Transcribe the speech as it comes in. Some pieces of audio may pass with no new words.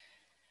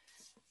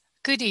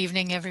Good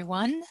evening,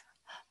 everyone.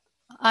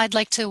 I'd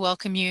like to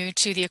welcome you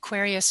to the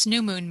Aquarius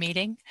New Moon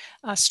meeting,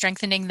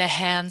 Strengthening the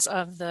Hands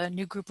of the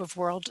New Group of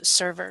World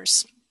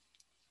Servers.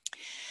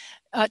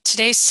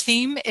 Today's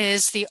theme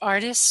is the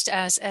artist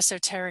as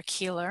esoteric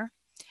healer.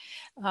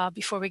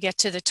 Before we get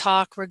to the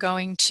talk, we're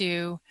going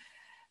to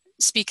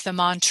speak the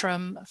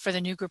mantra for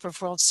the New Group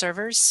of World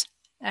Servers.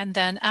 And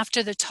then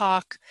after the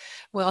talk,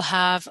 we'll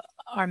have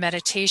our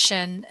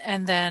meditation,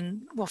 and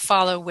then we'll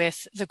follow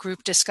with the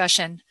group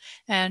discussion.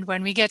 And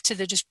when we get to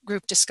the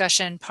group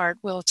discussion part,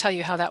 we'll tell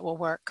you how that will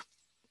work.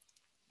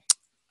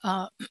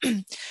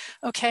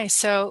 Okay,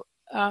 so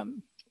I'll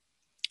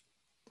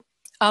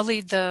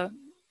lead the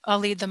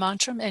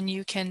mantra, and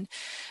you can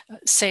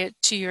say it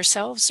to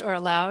yourselves or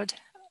aloud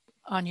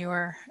on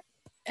your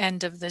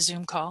end of the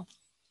Zoom call.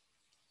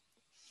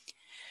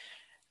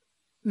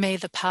 May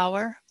the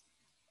power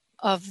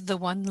of the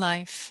one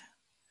life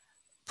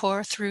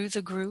pour through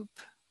the group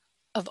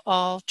of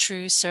all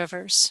true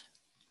servers.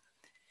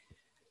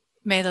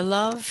 May the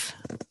love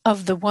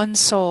of the one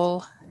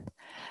soul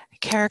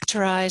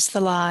characterize the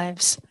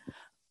lives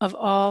of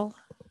all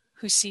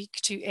who seek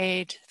to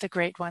aid the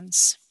great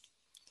ones.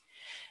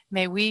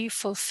 May we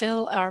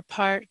fulfill our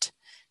part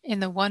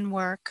in the one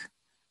work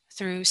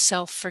through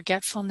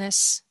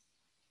self-forgetfulness,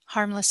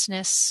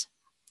 harmlessness,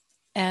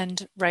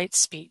 and right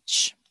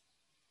speech.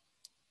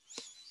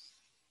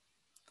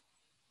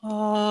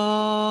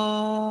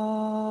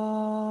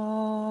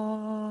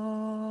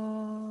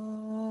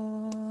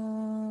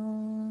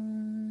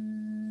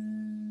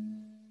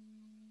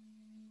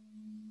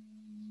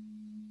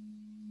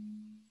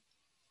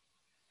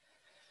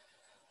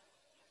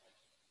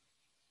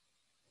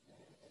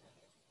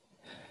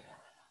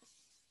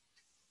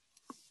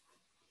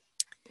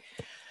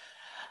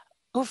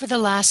 Over the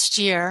last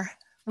year,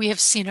 we have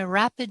seen a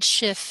rapid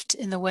shift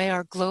in the way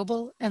our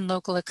global and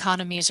local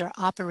economies are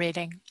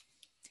operating.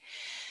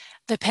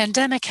 The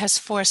pandemic has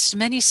forced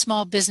many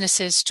small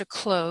businesses to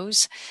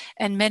close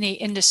and many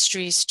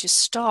industries to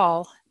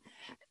stall,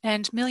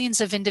 and millions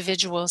of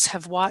individuals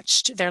have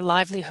watched their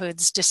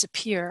livelihoods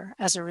disappear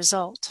as a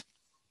result.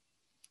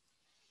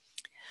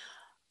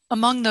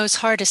 Among those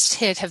hardest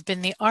hit have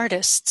been the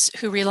artists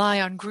who rely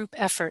on group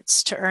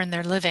efforts to earn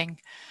their living.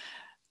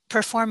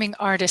 Performing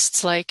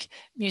artists like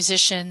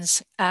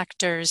musicians,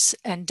 actors,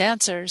 and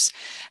dancers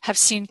have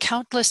seen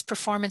countless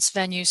performance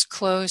venues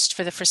closed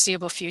for the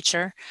foreseeable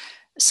future,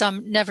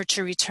 some never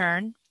to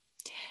return,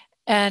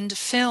 and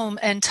film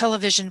and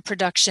television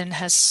production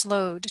has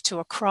slowed to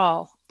a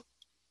crawl.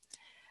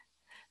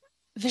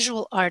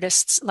 Visual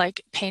artists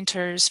like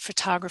painters,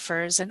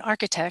 photographers, and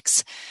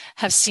architects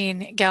have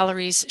seen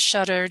galleries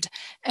shuttered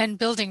and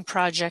building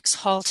projects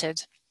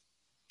halted.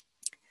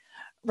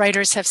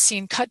 Writers have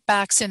seen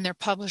cutbacks in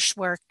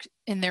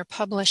their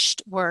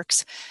published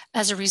works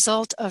as a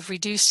result of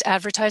reduced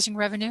advertising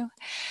revenue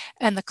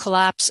and the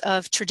collapse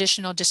of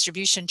traditional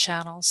distribution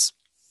channels.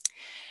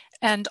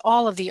 And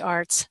all of the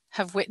arts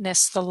have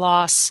witnessed the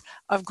loss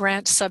of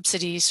grant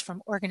subsidies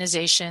from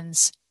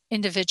organizations,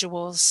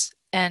 individuals,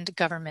 and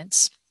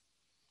governments.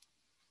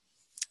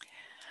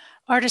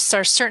 Artists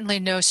are certainly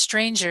no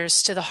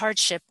strangers to the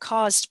hardship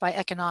caused by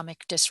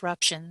economic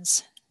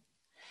disruptions.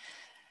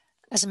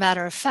 As a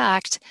matter of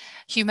fact,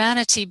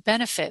 humanity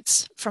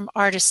benefits from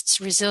artists'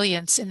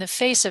 resilience in the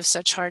face of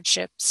such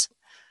hardships.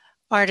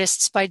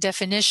 Artists, by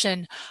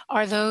definition,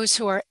 are those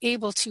who are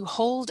able to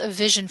hold a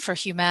vision for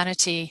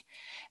humanity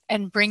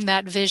and bring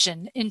that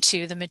vision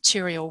into the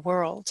material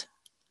world.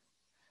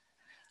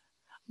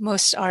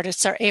 Most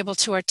artists are able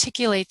to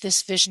articulate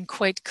this vision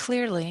quite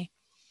clearly,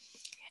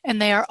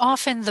 and they are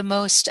often the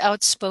most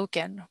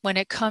outspoken when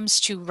it comes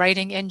to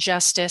righting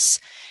injustice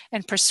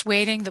and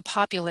persuading the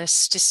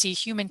populace to see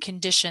human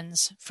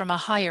conditions from a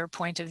higher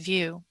point of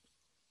view.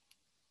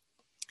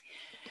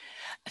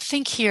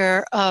 Think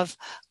here of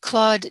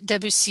Claude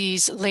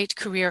Debussy's late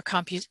career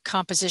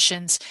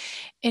compositions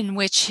in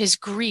which his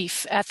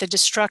grief at the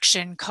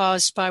destruction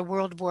caused by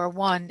World War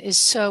I is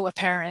so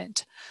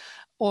apparent,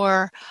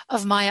 or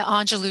of Maya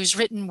Angelou's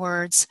written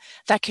words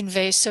that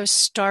convey so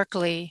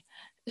starkly,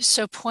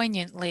 so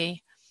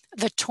poignantly,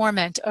 the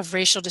torment of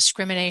racial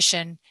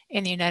discrimination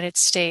in the United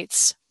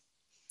States,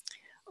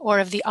 or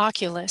of the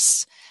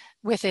Oculus,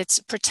 with its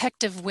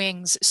protective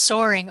wings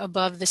soaring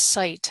above the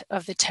site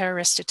of the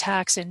terrorist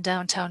attacks in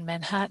downtown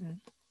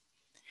Manhattan.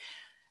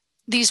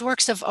 These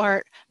works of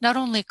art not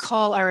only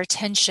call our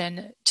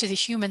attention to the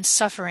human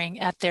suffering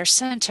at their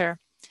center,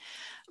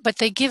 but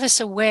they give us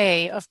a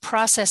way of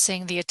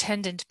processing the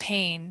attendant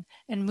pain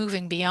and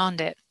moving beyond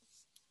it.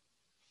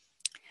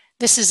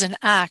 This is an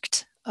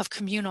act of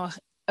communal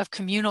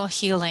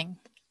healing.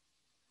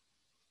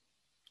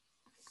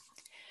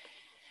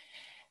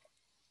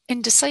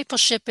 In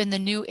Discipleship in the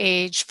New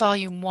Age,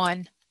 Volume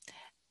 1,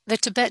 the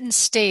Tibetan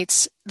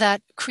states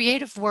that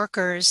creative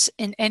workers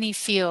in any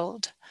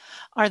field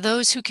are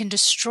those who can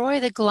destroy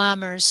the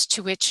glamours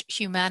to which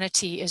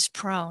humanity is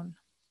prone.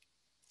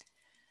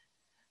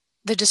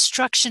 The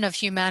destruction of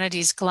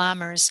humanity's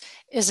glamours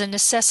is a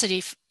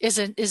necessary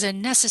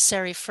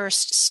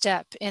first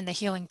step in the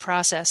healing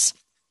process.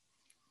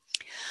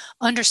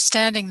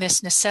 Understanding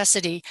this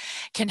necessity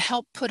can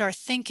help put our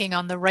thinking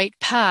on the right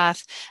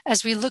path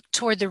as we look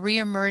toward the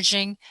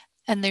reemerging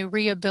and the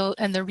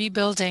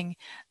rebuilding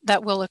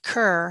that will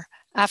occur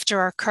after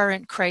our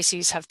current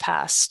crises have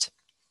passed.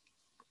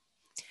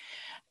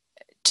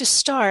 To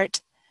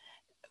start,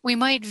 we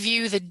might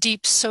view the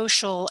deep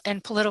social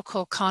and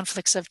political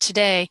conflicts of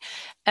today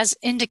as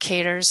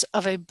indicators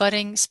of a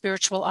budding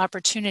spiritual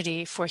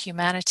opportunity for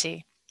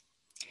humanity.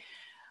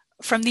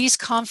 From these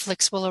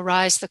conflicts will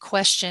arise the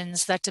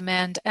questions that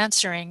demand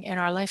answering in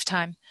our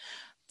lifetime,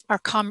 our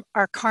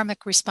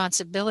karmic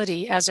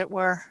responsibility, as it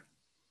were.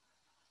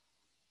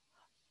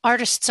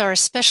 Artists are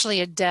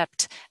especially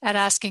adept at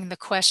asking the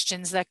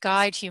questions that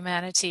guide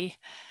humanity,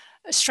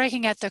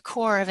 striking at the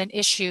core of an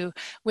issue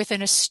with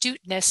an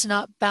astuteness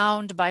not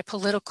bound by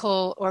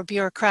political or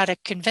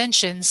bureaucratic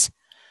conventions,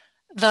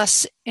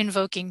 thus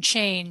invoking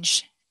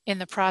change in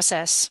the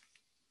process.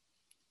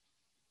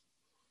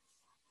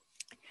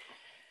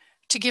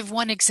 To give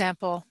one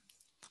example,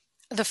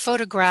 the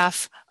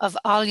photograph of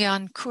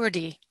Alyan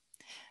Kurdi,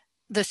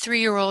 the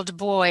 3-year-old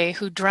boy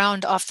who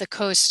drowned off the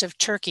coast of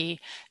Turkey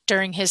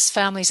during his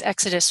family's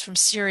exodus from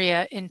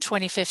Syria in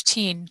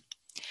 2015.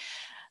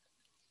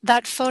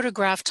 That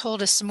photograph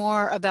told us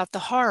more about the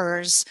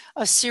horrors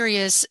of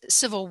Syria's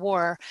civil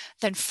war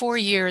than 4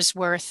 years'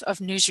 worth of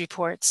news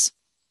reports.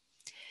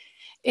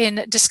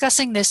 In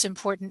discussing this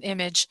important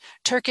image,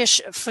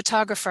 Turkish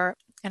photographer,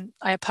 and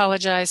I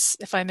apologize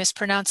if I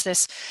mispronounce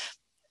this,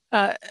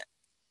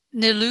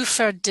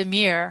 Nilüfer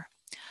Demir,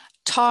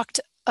 talked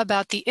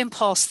about the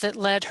impulse that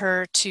led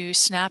her to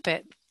snap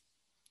it.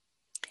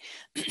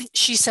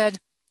 She said,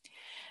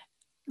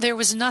 "There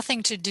was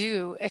nothing to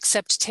do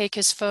except take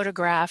his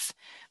photograph,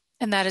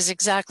 and that is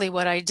exactly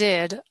what I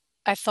did.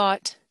 I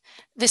thought,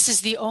 this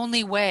is the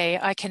only way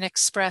I can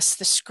express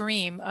the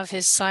scream of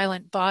his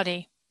silent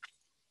body."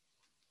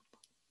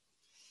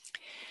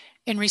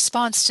 In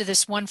response to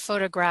this one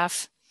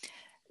photograph,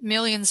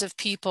 millions of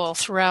people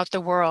throughout the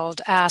world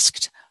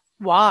asked,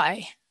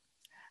 why?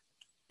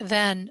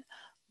 Then,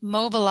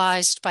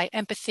 mobilized by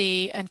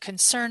empathy and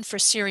concern for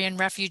Syrian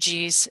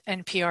refugees,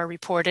 NPR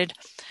reported,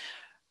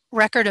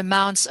 record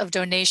amounts of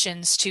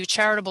donations to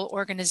charitable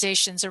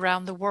organizations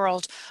around the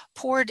world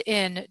poured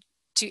in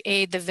to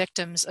aid the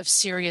victims of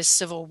Syria's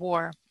civil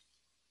war.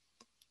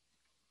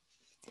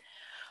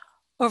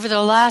 Over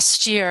the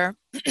last year,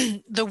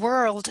 the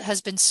world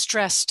has been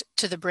stressed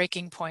to the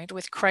breaking point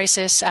with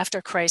crisis after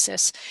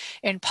crisis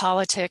in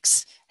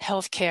politics,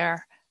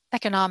 healthcare,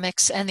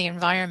 economics, and the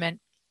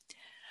environment.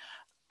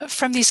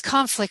 From these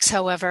conflicts,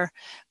 however,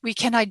 we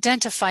can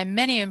identify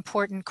many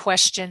important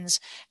questions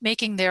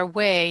making their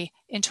way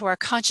into our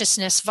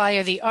consciousness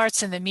via the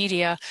arts and the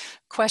media.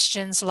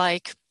 Questions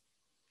like,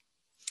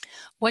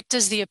 what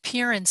does the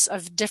appearance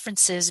of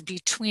differences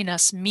between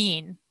us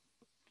mean?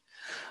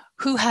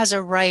 Who has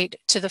a right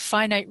to the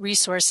finite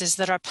resources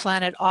that our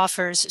planet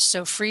offers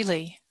so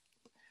freely?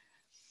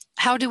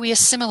 How do we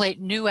assimilate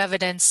new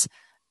evidence,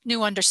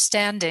 new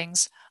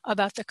understandings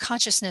about the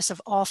consciousness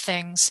of all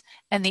things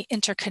and the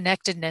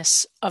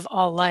interconnectedness of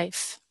all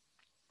life?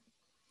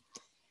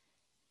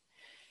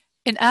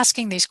 In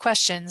asking these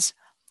questions,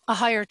 a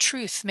higher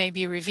truth may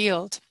be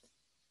revealed.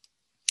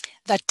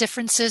 That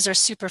differences are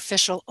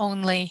superficial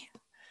only,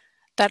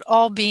 that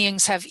all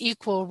beings have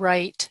equal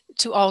right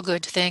to all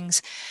good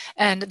things,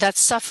 and that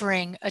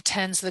suffering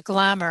attends the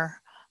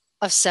glamour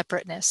of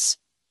separateness.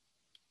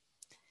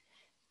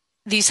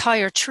 These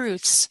higher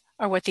truths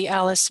are what the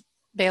Alice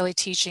Bailey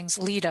teachings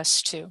lead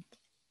us to.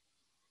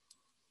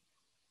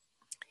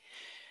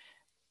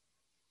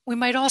 We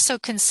might also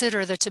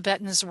consider the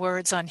Tibetan's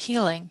words on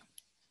healing.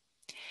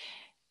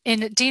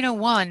 In Dina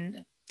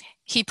 1,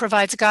 he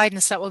provides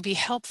guidance that will be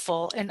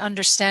helpful in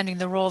understanding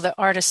the role that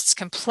artists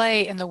can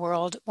play in the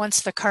world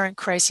once the current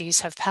crises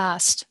have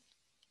passed.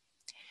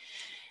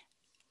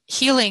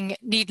 Healing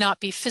need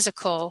not be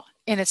physical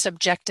in its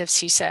objectives,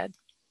 he said.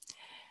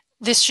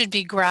 This should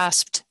be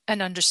grasped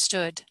and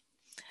understood.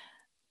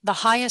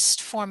 The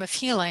highest form of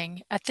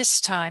healing at this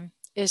time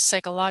is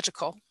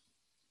psychological.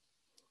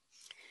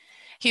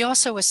 He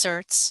also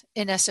asserts,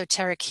 in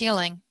Esoteric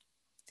Healing,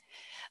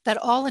 that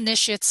all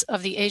initiates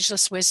of the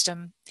ageless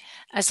wisdom,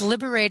 as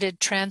liberated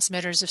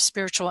transmitters of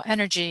spiritual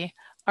energy,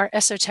 are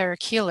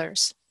esoteric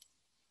healers.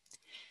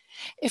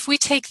 If we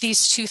take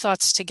these two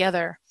thoughts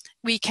together,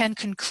 we can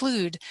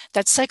conclude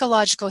that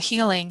psychological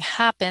healing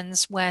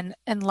happens when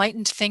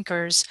enlightened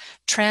thinkers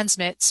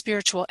transmit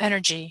spiritual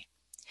energy,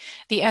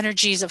 the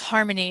energies of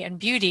harmony and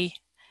beauty,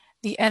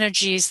 the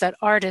energies that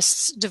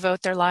artists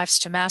devote their lives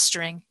to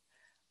mastering,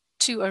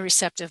 to a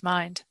receptive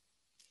mind.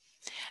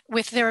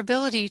 With their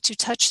ability to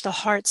touch the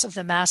hearts of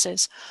the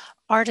masses,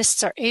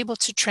 artists are able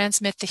to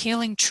transmit the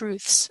healing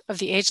truths of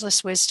the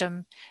ageless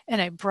wisdom in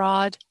a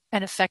broad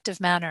and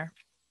effective manner.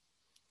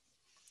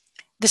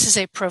 This is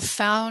a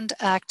profound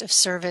act of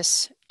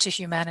service to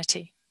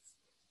humanity.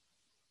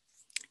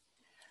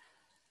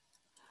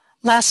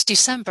 Last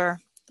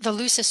December, the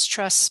Lucis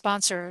Trust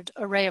sponsored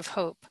a Ray of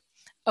Hope,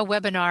 a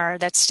webinar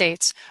that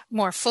states,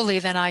 more fully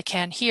than I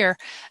can here,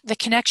 the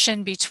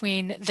connection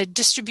between the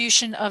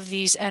distribution of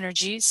these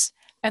energies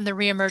and the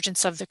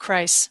reemergence of the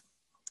Christ.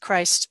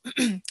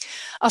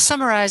 I'll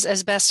summarize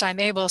as best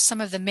I'm able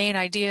some of the main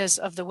ideas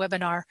of the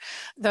webinar,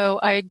 though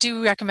I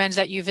do recommend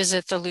that you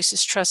visit the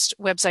Lucis Trust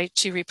website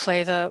to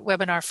replay the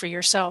webinar for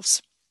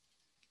yourselves.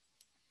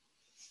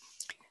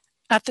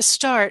 At the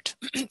start,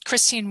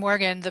 Christine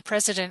Morgan, the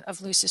president of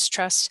Lucis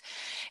Trust,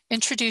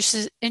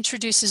 introduces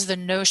the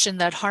notion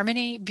that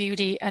harmony,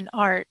 beauty, and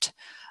art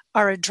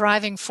are a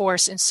driving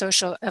force in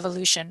social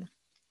evolution.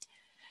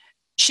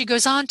 She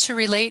goes on to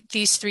relate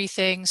these three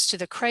things to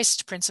the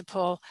Christ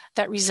principle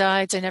that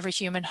resides in every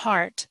human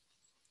heart.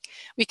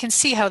 We can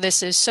see how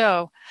this is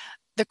so.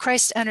 The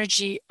Christ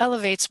energy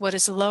elevates what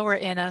is lower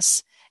in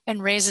us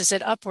and raises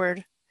it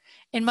upward,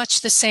 in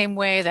much the same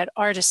way that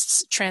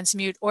artists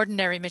transmute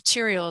ordinary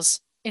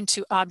materials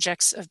into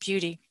objects of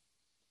beauty.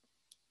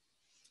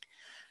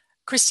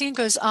 Christine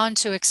goes on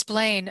to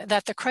explain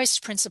that the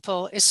Christ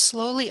principle is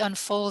slowly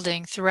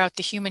unfolding throughout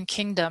the human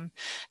kingdom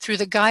through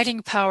the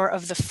guiding power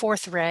of the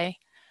fourth ray,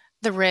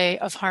 the ray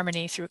of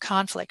harmony through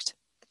conflict.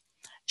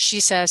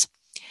 She says,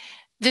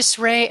 this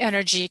ray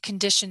energy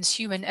conditions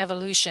human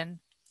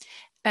evolution,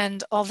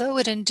 and although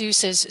it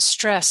induces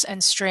stress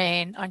and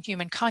strain on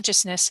human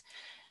consciousness,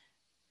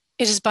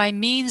 it is by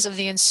means of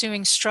the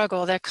ensuing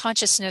struggle that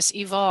consciousness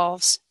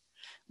evolves,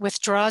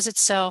 withdraws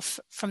itself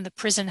from the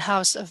prison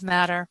house of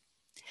matter,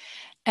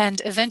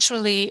 and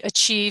eventually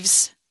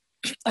achieves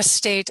a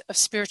state of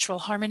spiritual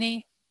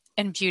harmony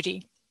and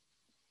beauty.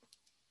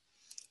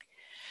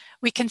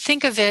 We can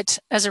think of it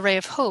as a ray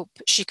of hope,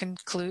 she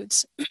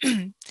concludes,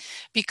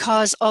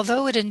 because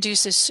although it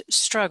induces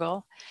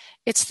struggle,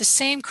 it's the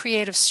same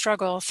creative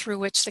struggle through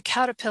which the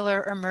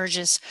caterpillar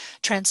emerges,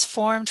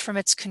 transformed from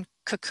its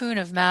cocoon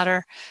of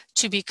matter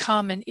to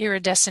become an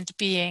iridescent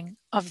being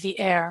of the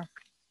air.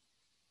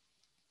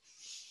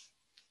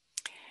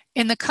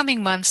 In the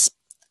coming months,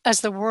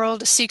 as the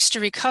world seeks to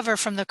recover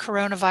from the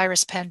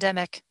coronavirus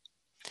pandemic,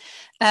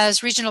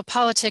 as regional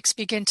politics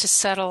begin to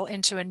settle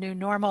into a new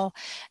normal,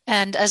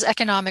 and as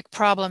economic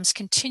problems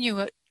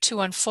continue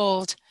to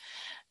unfold,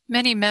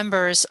 many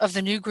members of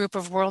the new group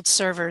of world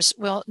servers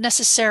will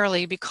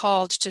necessarily be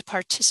called to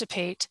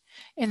participate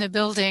in the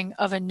building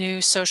of a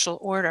new social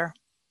order.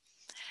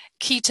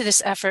 Key to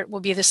this effort will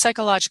be the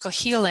psychological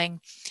healing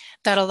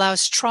that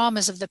allows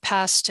traumas of the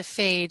past to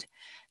fade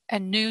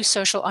and new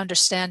social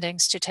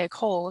understandings to take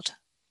hold.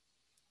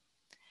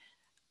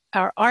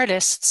 Our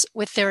artists,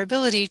 with their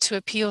ability to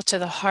appeal to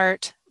the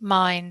heart,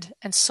 mind,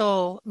 and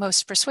soul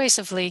most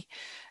persuasively,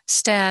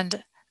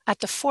 stand at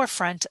the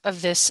forefront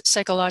of this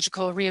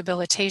psychological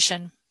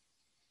rehabilitation.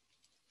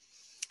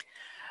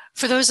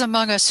 For those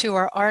among us who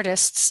are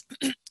artists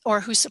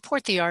or who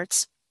support the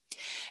arts,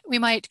 we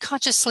might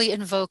consciously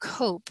invoke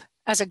hope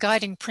as a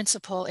guiding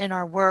principle in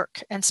our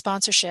work and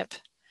sponsorship.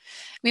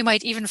 We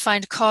might even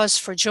find cause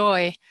for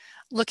joy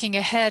looking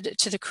ahead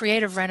to the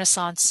creative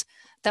renaissance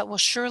that will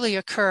surely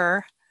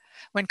occur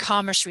when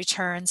commerce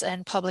returns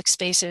and public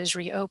spaces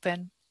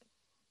reopen.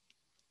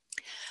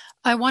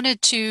 I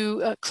wanted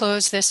to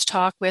close this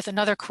talk with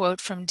another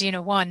quote from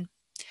Dina 1,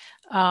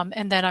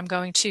 and then I'm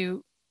going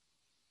to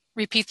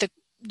repeat the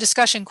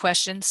discussion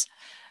questions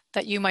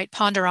that you might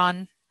ponder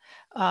on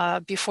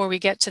before we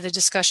get to the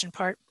discussion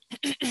part.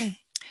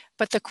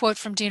 But the quote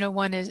from Dina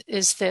 1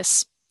 is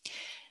this: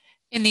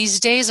 in these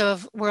days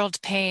of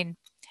world pain,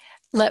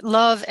 let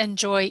love and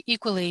joy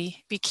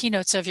equally be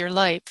keynotes of your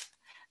life,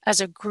 as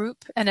a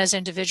group and as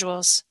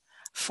individuals,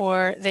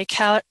 for they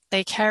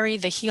carry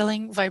the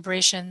healing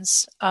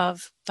vibrations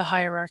of the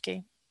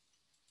hierarchy.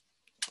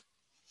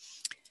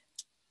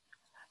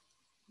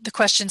 The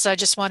questions I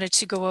just wanted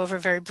to go over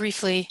very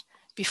briefly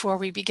before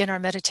we begin our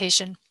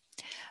meditation.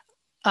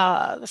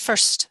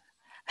 First,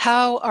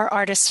 how are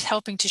artists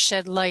helping to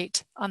shed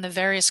light on the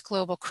various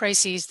global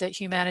crises that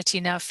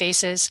humanity now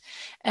faces,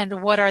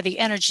 and what are the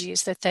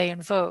energies that they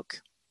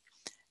invoke?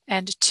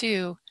 And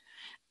two,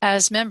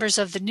 as members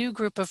of the new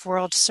group of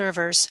world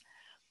servers,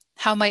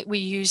 how might we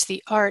use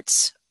the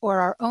arts or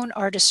our own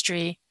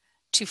artistry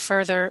to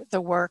further the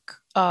work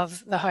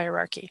of the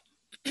hierarchy?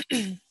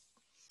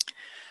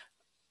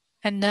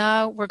 And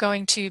now we're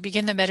going to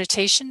begin the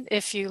meditation.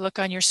 If you look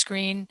on your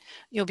screen,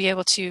 you'll be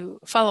able to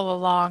follow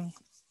along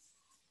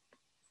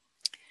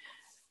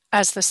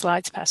as the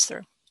slides pass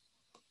through.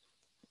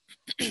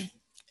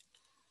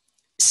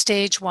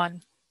 Stage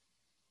 1,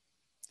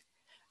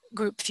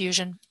 group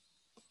fusion.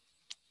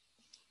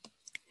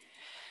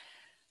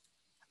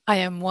 I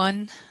am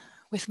one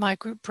with my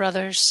group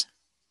brothers,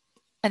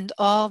 and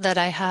all that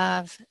I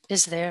have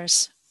is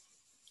theirs.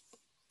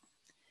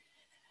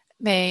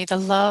 May the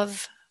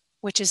love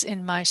which is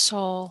in my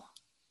soul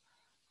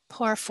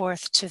pour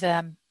forth to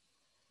them.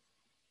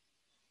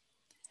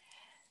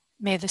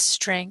 May the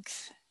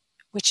strength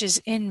which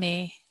is in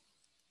me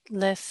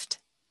lift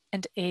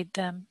and aid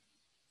them.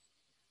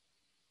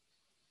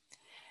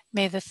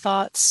 May the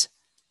thoughts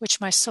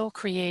which my soul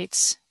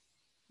creates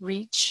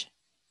reach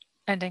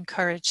and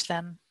encourage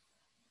them.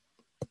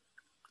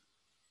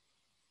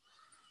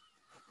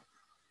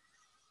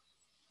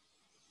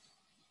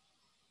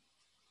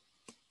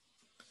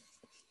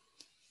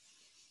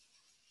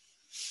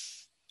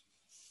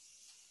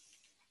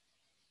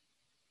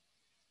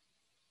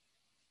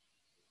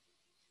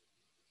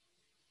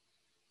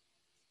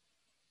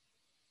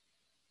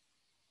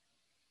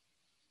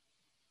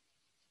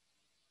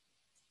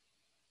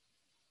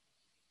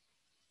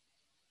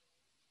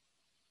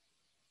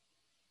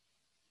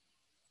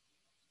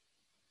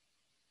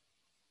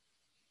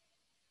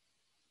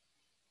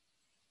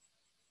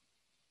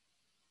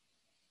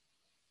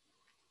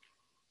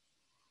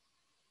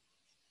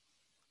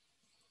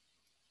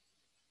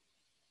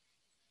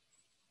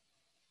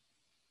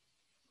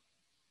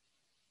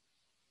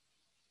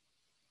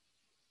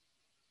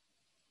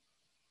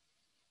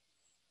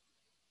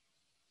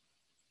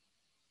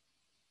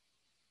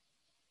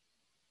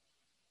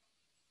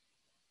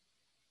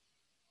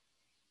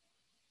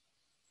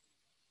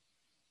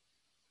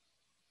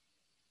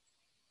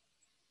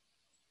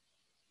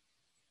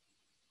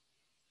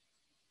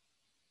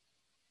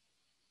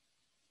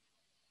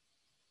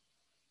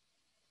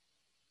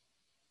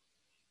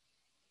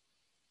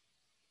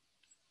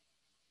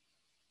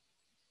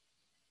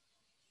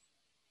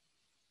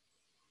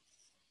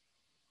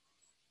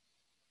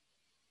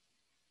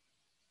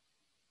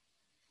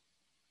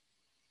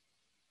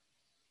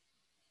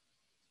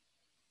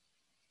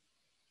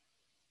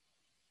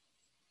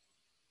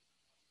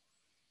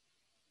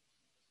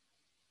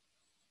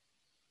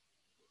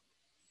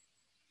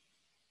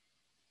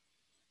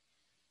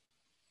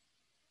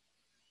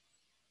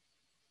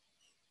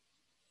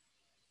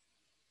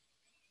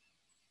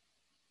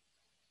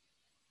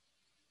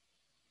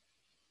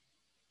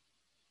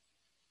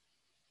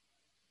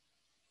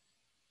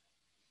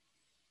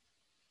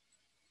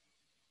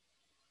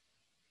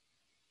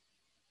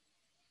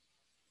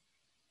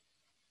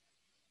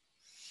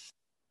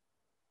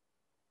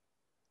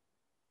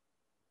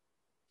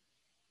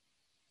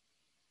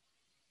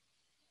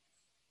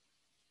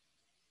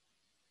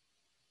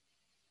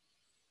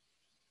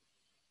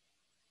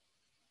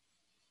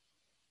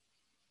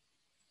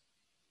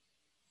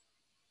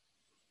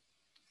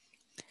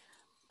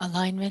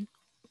 alignment.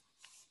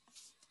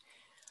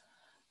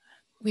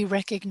 We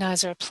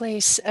recognize our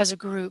place as a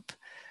group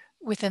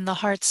within the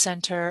heart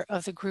center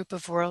of the group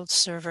of world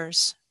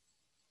servers.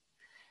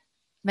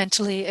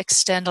 Mentally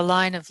extend a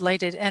line of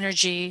lighted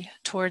energy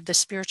toward the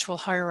spiritual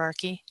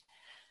hierarchy,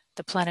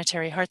 the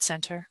planetary heart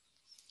center,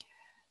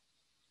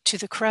 to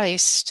the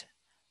Christ,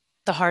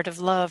 the heart of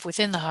love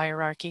within the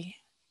hierarchy,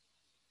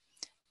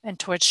 and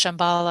towards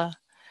Shambhala,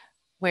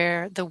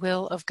 where the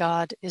will of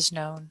God is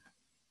known.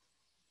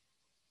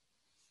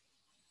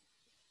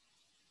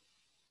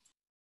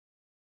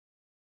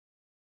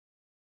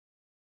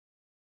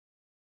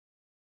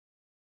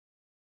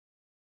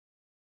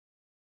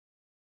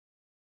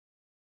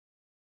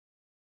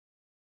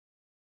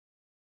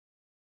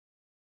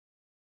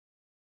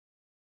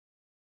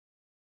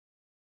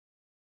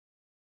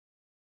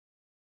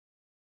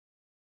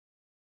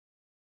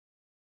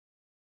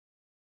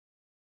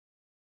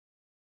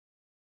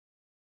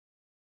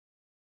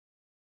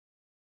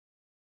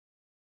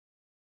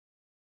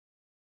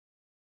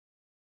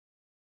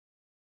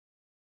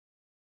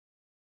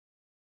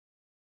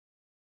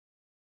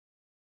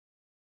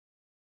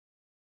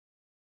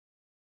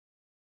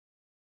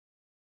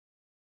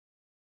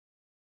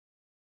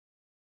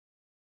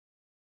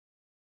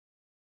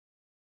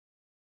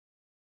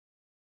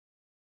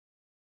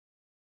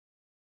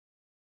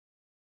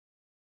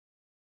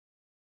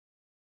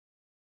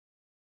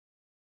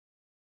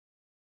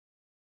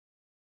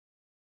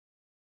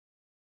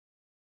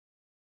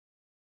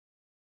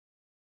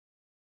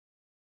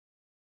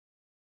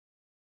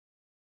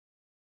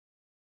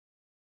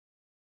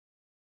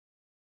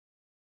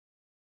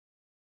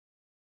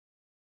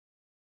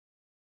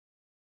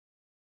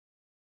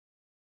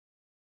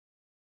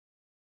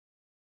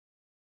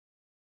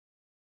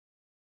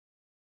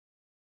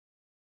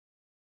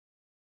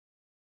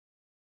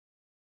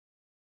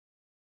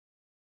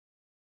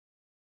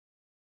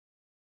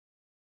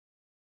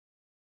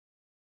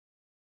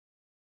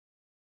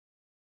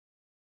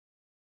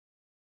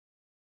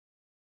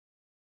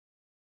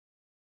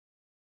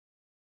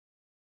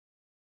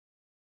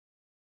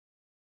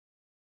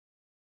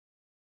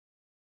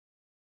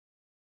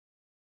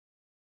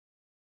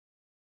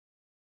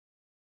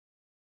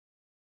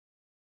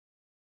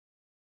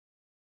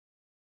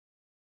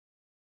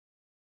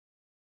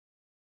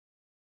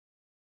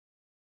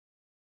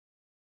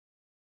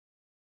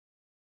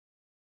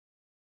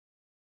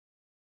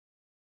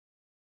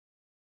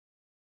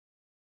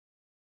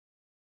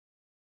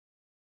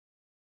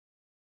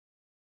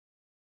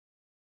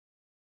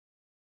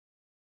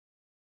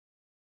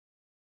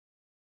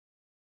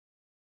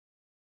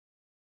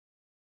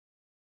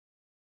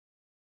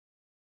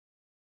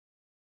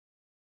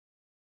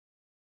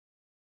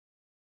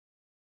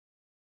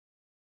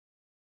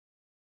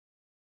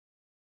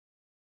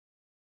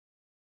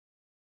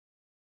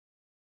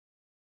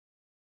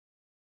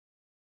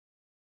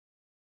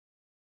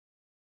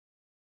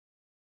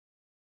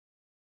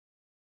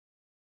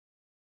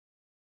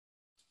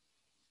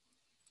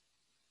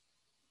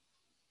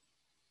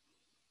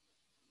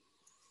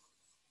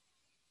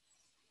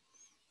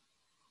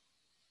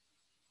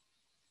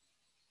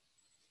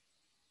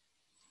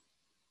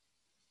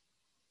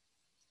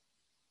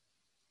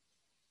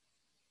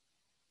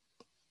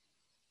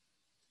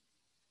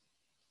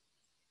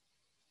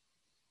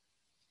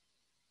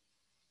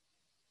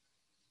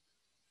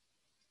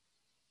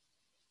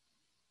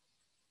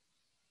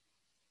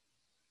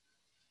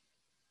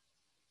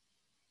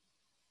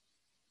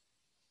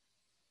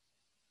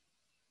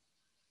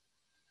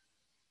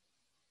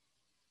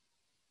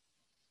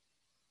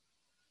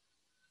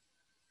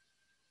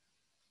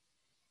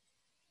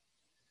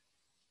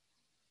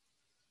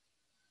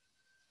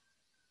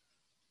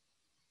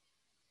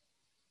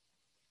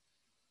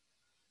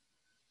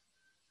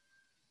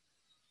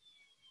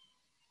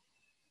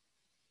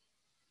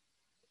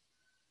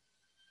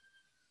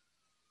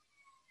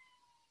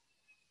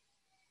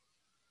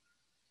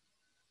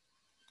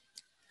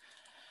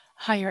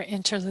 Higher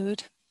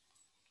interlude.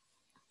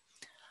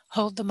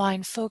 Hold the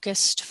mind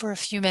focused for a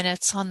few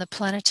minutes on the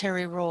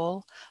planetary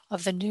role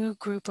of the new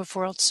group of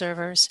world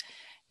servers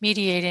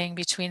mediating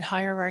between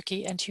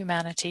hierarchy and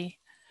humanity,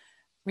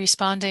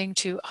 responding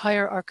to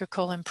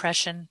hierarchical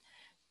impression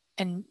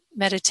and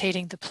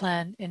meditating the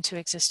plan into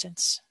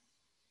existence.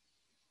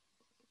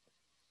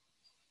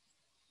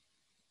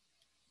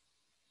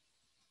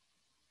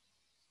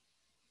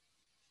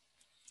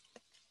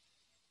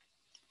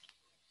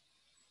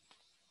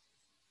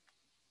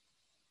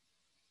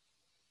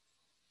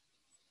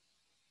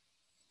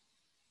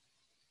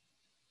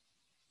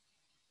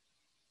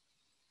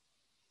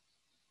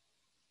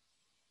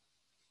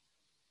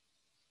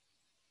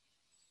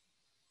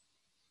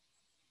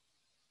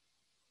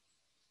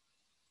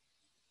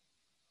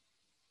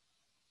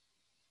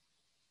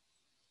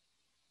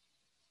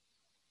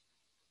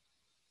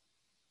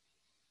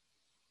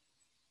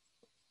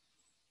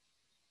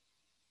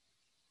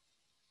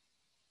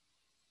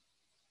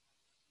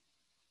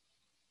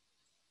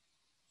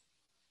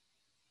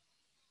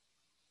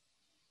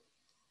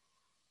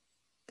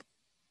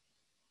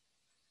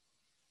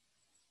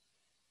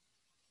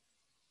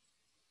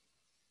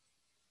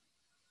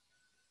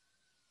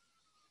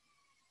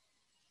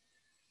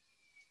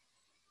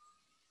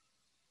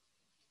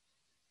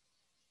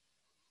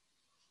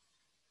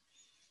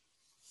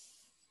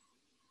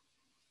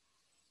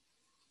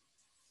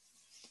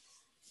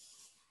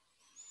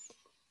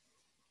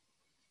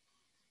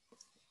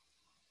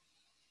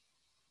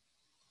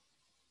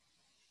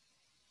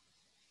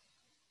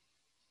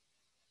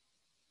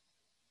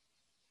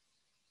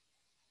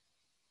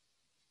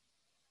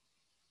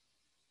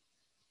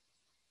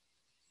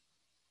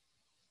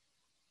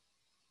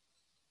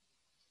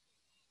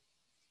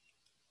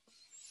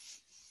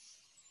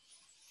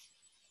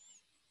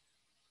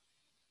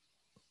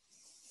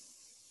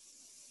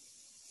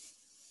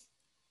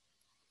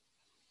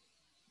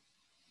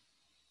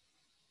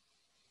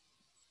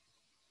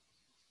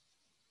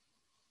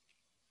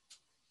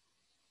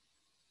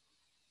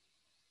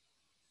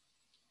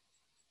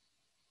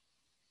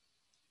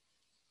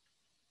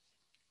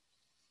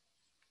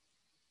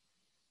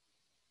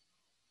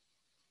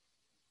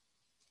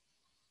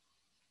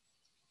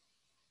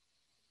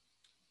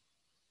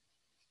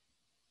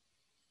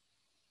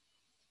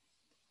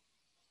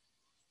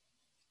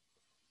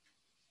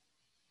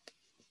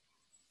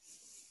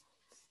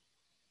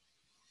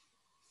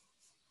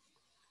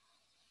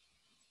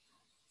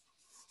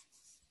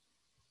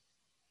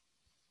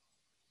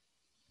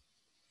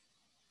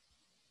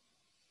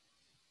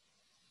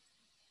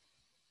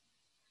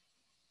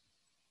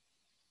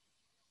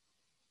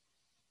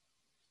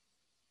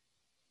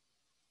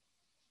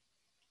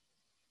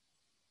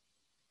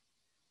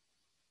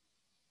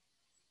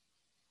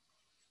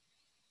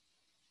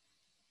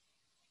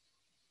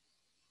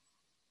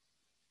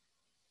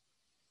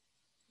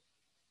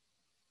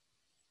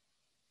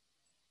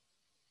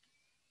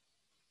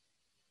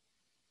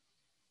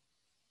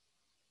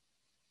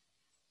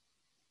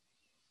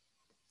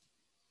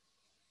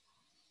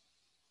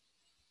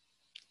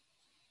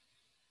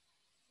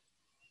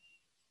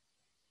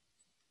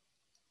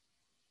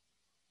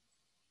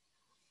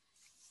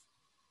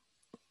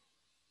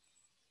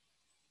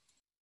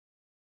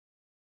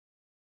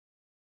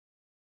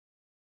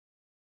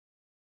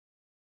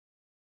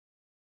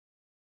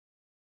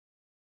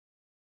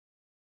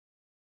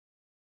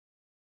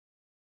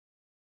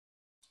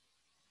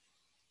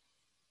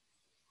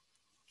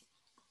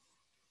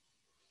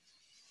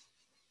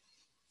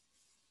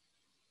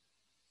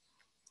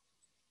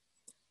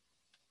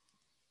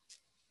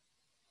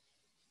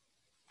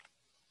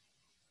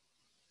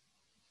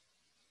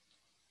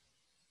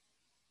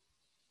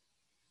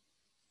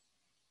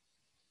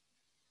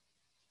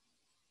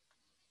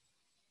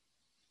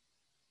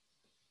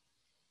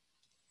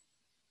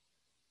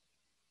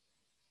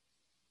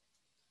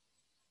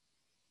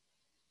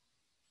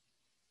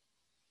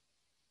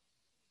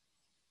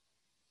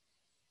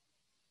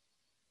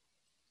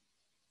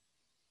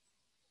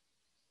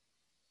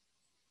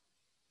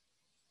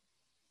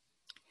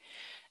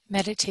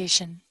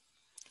 Meditation.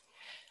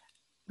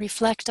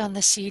 Reflect on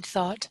the seed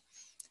thought.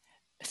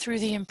 Through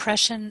the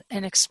impression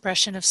and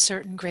expression of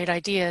certain great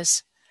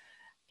ideas,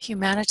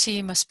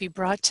 humanity must be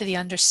brought to the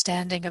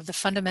understanding of the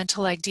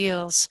fundamental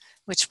ideals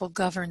which will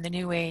govern the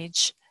new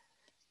age.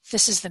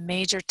 This is the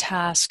major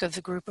task of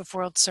the group of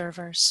world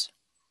servers.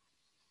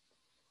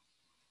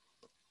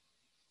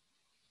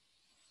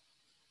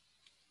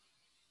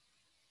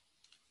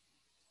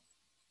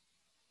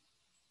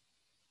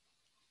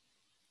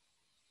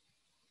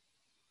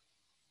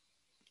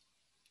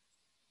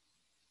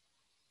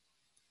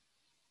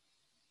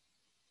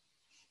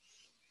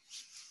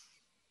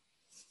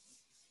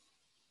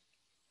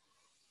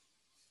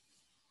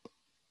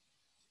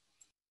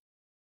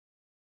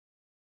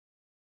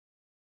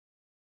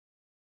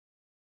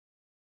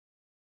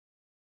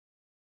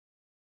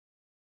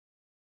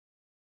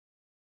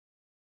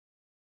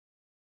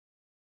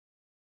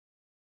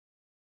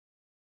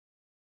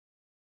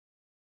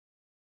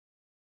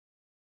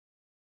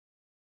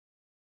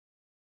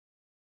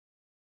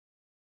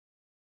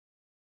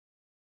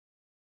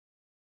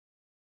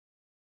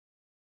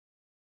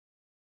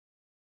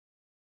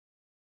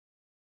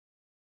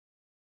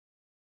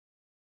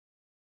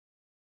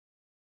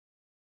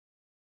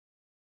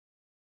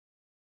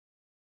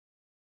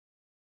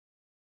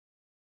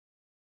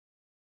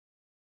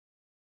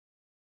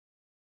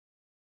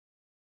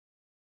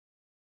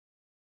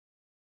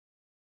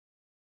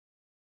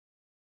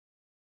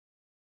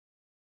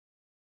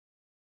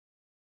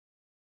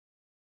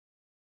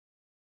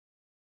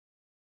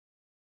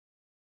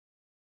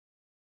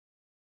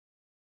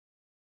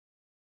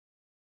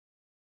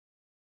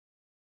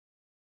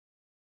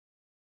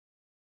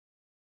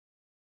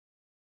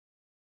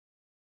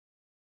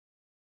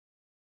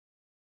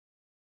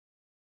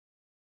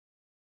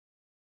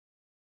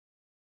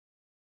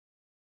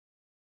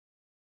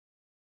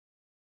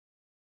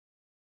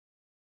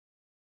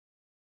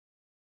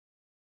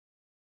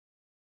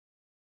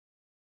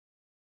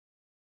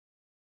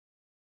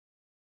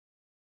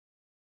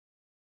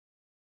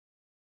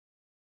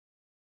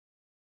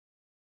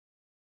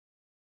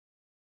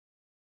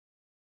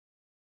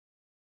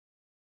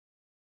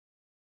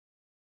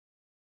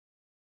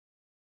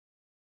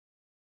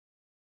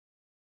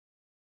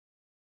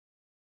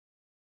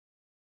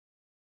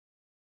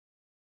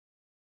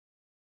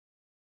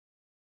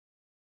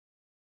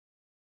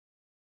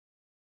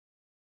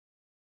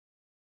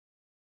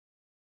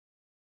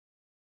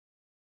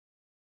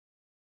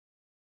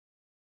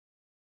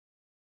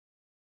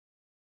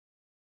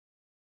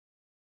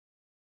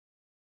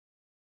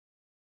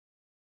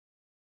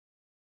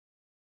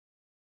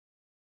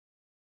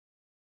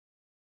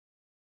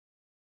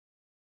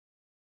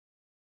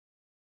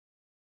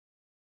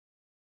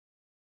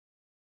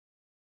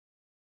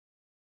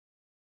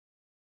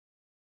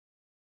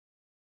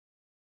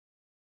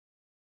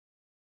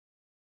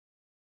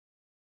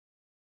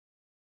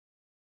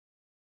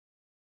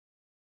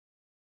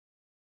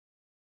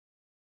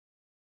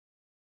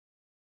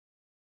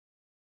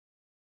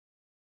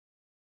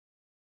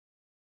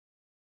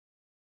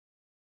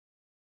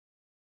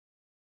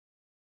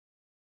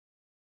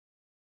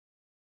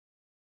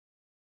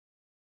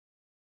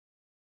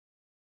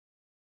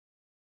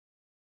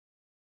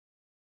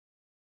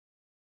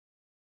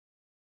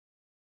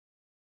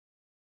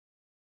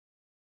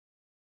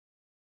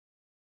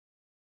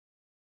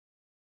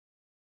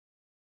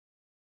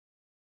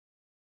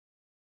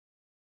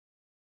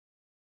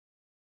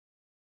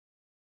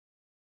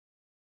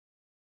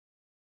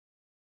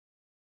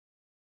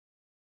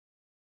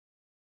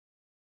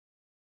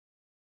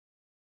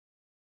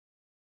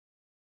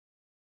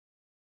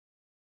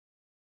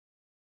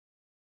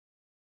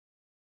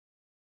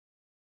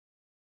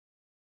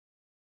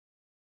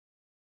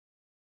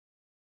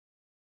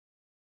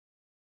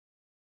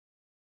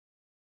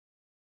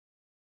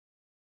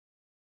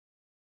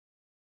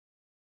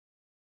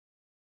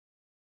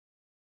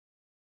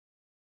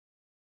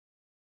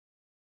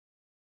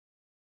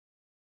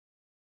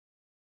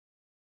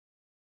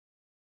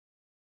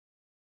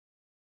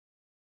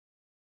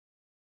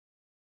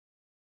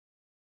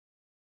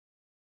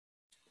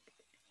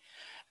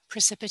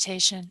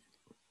 Precipitation.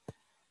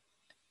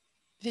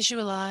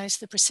 Visualize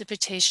the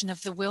precipitation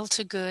of the will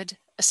to good,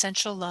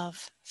 essential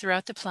love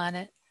throughout the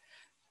planet,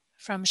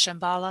 from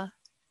Shambhala,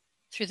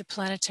 through the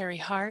planetary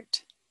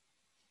heart,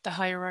 the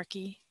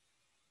hierarchy,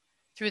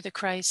 through the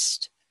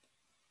Christ,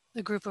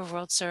 the group of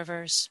world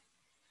servers,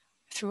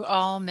 through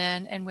all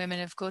men and women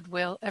of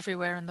goodwill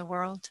everywhere in the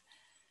world,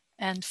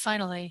 and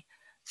finally,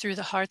 through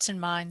the hearts and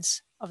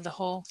minds of the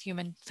whole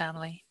human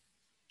family.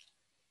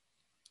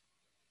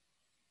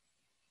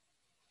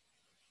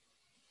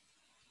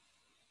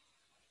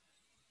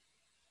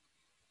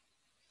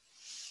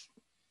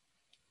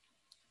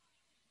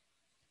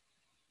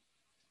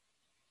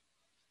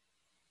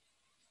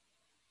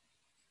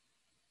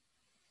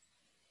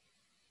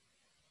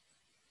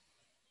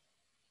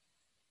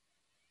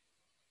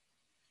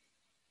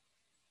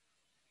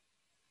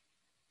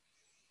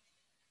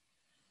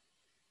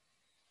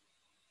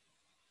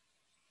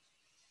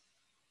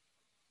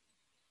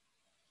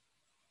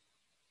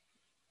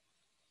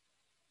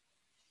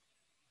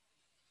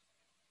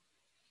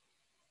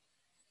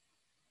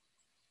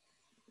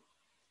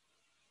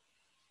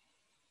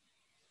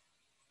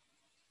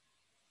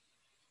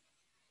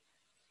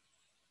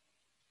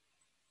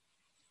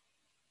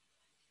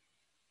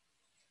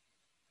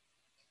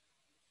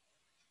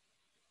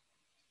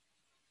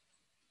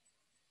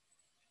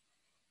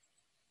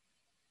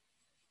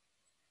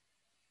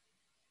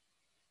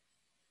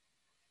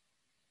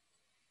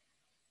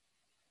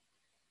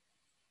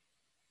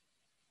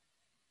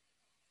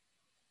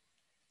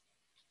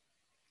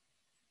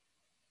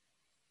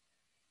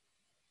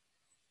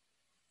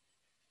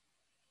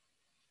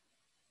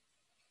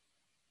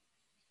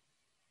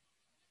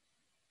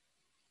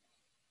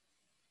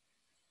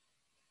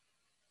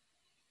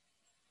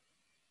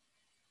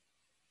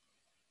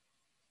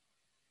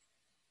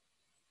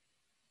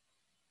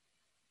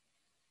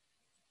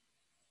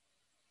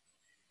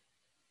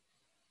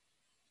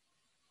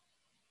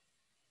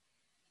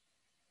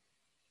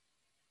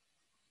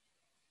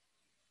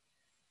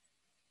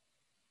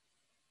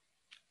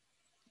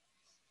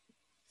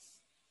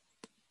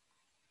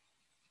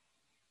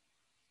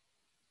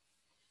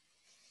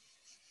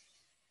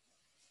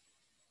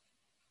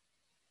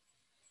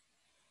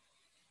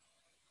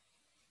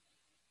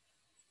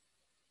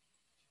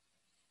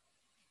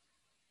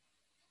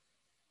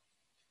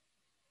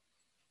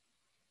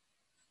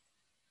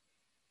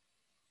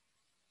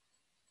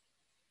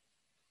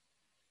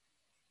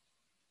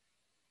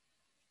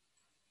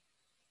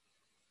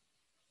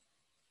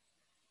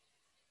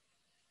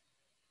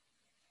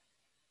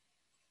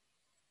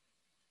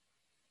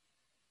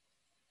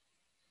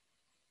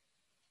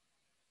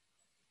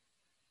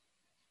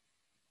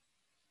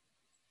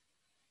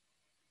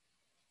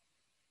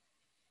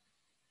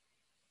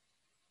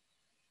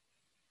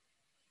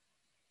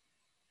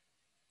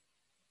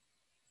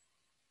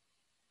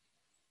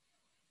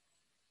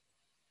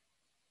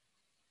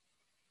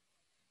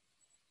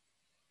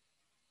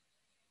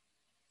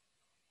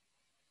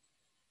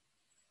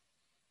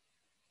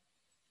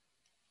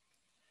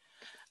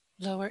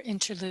 Lower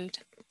interlude.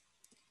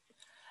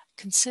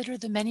 Consider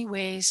the many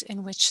ways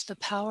in which the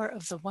power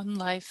of the one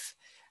life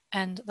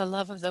and the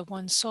love of the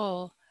one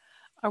soul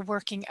are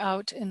working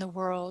out in the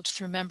world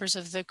through members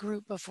of the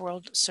group of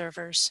world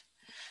servers,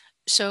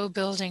 so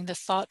building the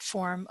thought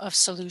form of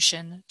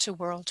solution to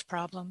world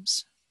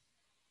problems.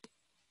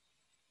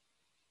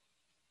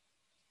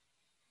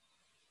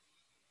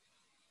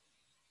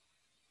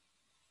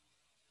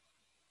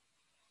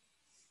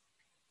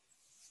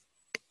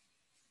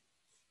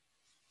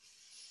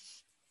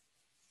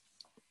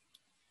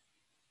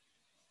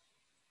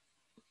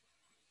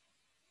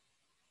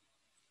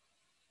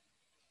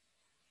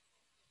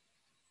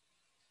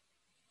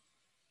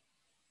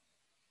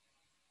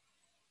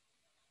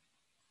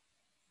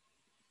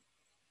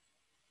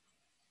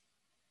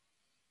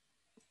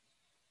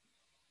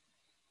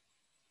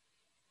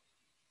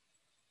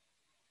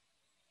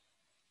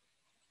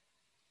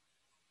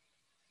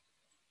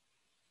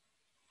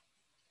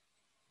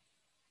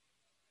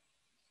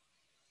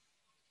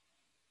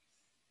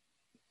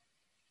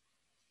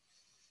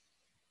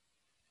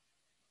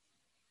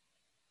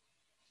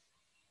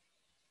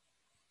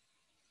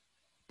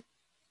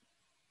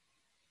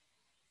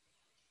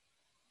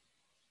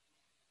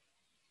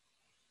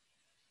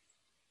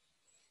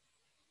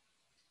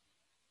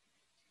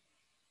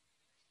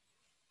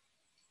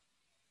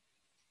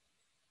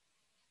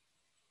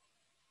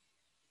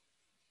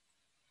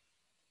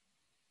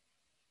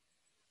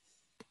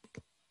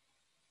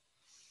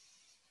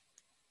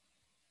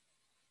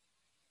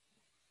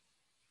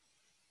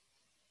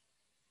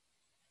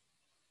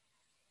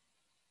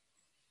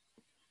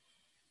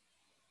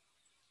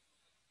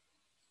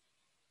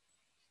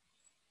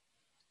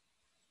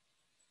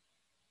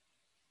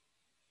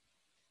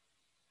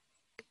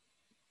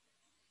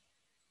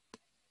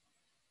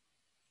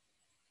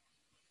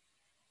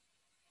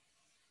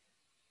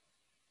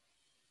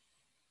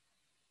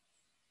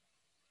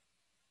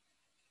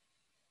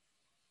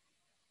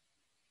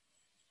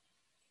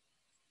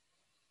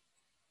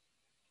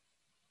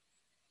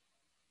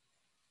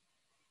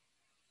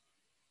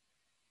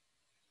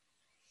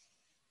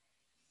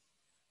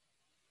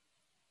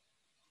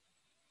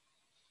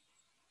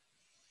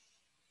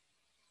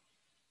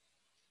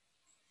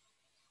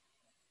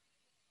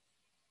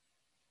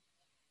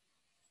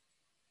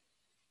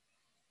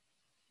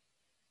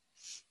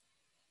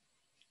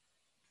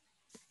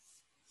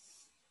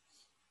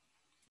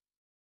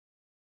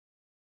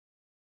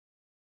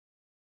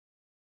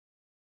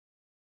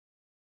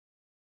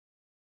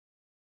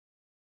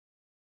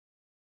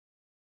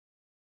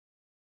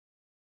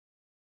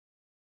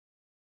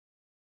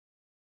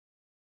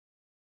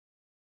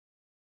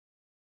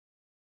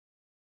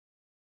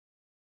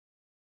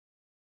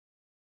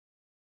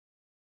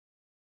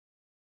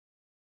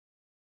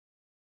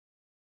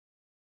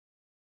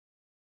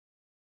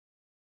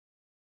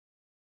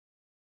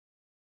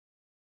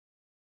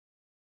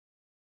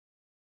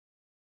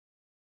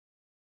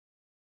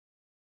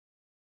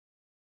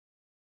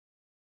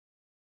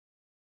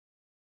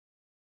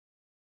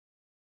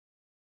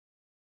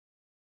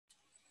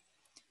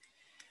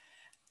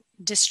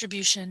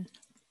 Distribution.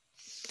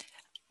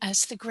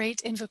 As the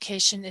great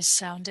invocation is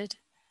sounded,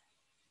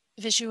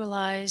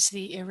 visualize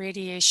the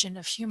irradiation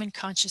of human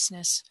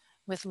consciousness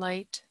with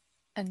light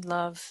and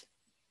love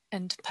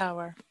and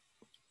power.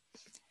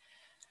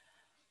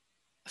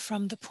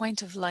 From the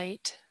point of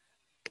light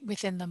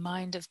within the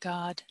mind of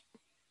God,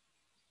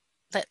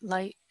 let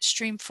light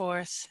stream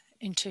forth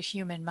into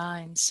human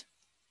minds.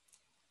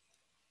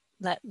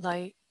 Let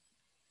light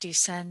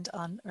descend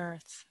on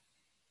earth.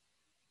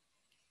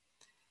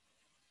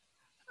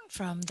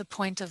 From the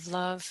point of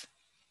love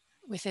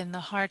within the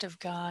heart of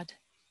God,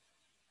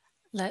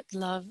 let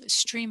love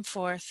stream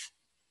forth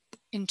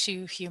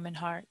into human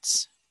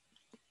hearts.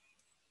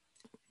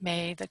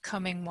 May the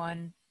coming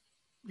one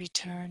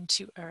return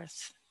to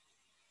earth.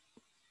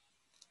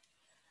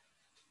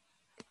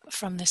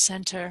 From the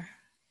center,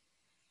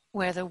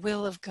 where the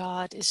will of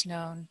God is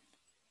known,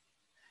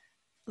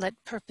 let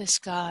purpose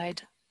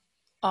guide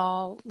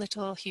all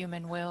little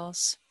human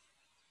wills,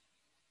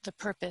 the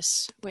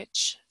purpose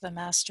which the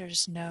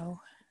masters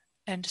know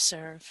and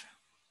serve.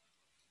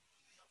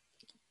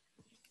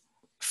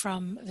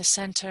 From the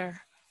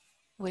center,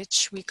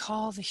 which we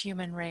call the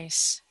human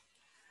race,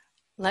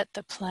 let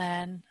the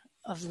plan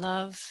of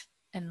love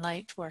and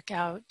light work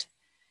out,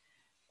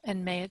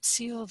 and may it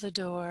seal the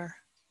door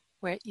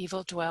where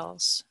evil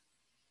dwells.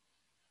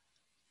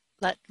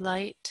 Let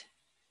light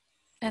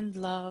and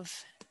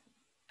love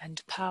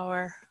and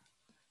power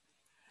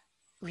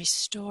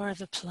restore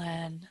the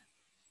plan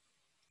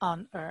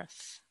on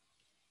earth.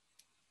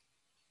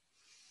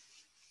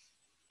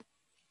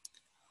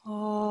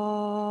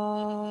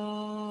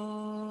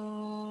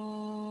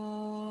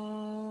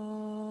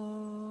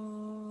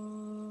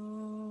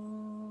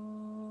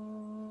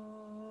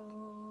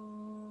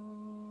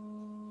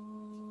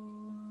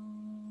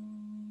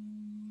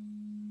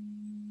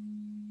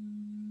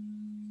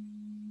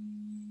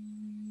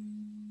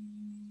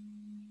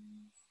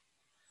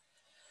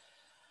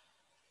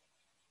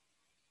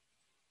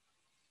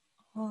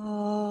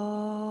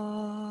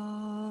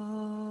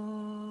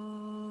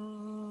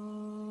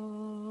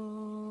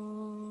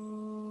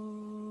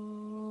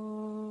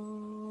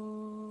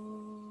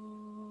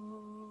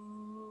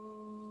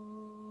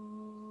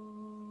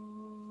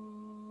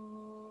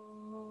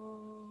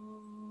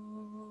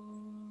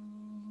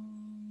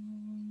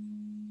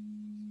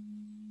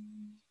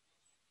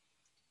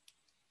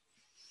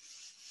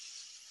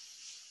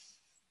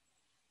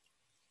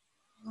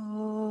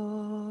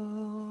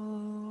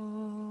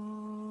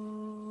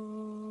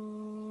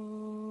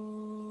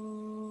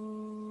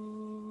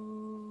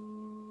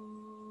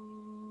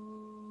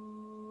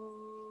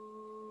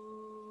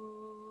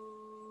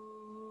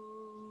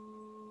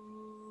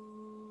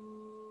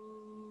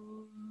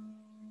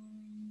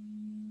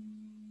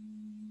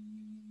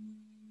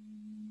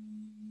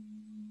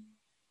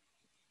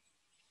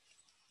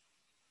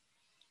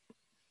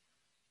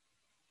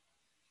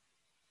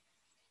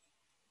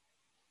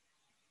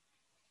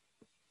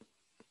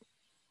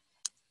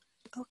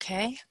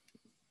 Okay,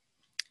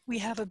 we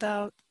have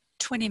about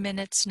 20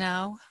 minutes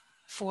now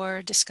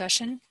for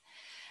discussion,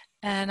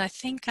 and I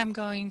think I'm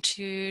going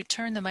to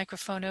turn the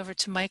microphone over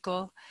to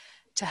Michael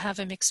to have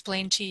him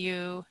explain to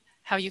you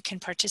how you can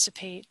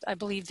participate. I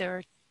believe there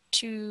are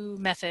two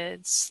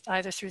methods,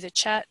 either through the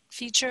chat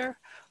feature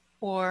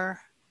or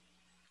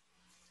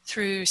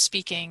through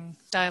speaking,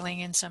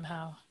 dialing in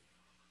somehow.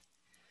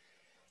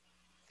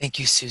 Thank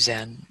you,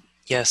 Suzanne.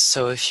 Yes,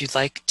 so if you'd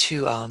like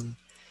to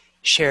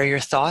share your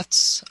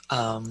thoughts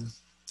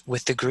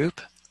with the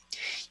group,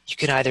 you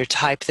can either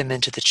type them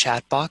into the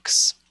chat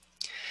box,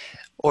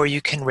 or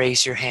you can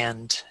raise your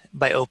hand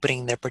by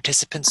opening the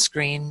participant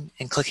screen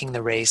and clicking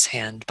the raise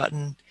hand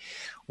button.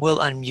 We'll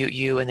unmute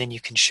you and then you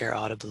can share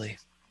audibly.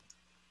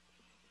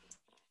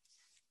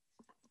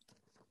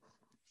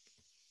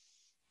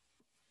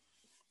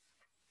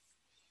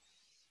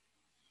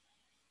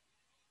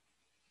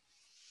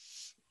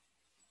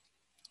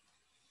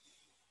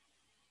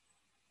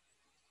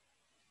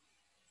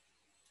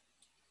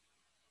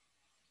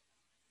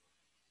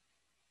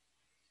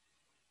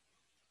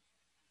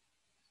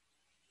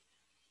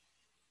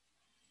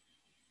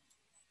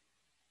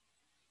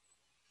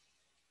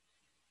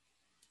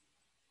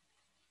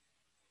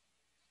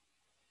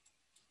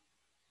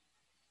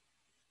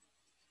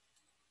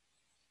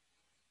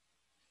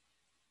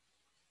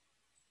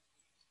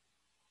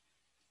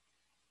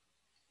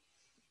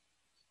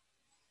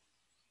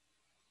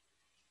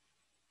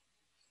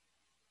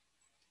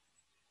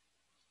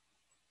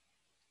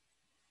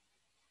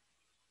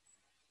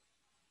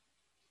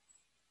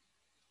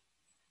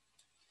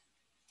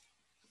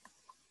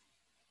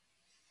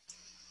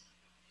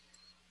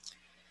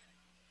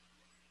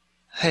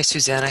 Hi,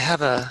 Suzanne. I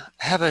have a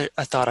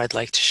thought I'd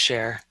like to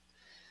share.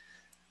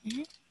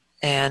 Mm-hmm.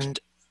 And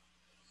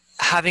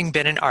having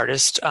been an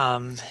artist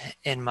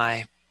in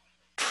my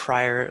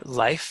prior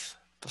life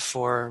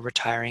before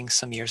retiring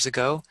some years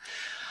ago,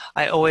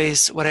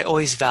 what I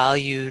always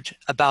valued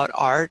about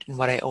art and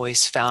what I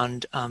always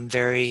found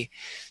very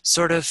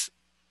sort of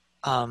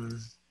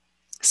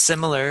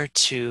similar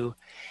to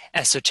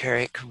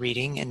esoteric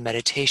reading and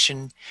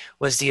meditation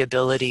was the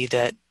ability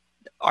that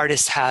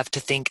artists have to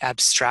think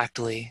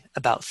abstractly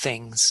about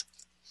things.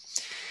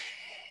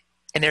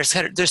 And there's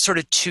sort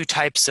of two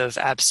types of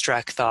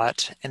abstract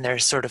thought, and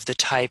there's sort of the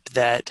type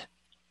that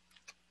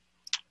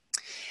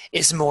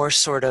is more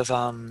sort of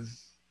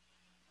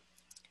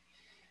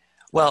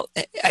well,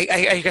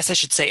 I guess I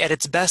should say at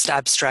its best,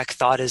 abstract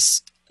thought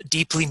is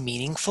deeply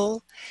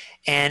meaningful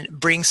and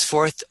brings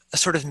forth a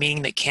sort of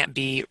meaning that can't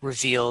be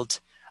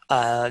revealed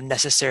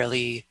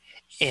necessarily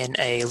in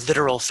a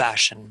literal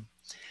fashion.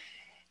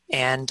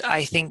 And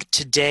I think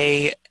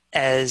today,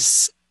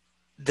 as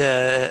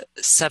the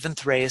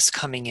seventh ray is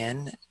coming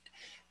in,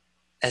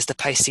 as the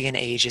Piscean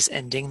age is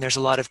ending, there's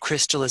a lot of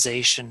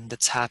crystallization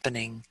that's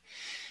happening.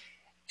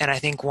 And I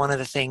think one of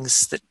the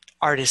things that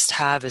artists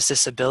have is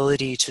this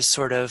ability to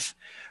sort of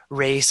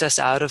raise us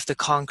out of the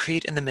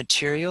concrete and the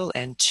material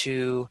and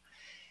to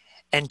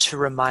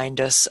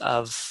remind us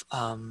of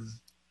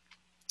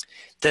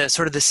the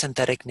sort of the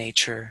synthetic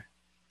nature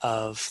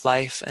of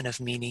life and of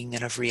meaning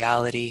and of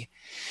reality,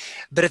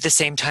 but at the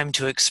same time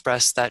to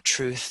express that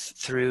truth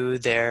through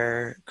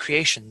their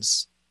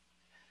creations.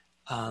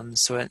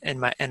 So in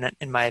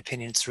my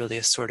opinion, it's really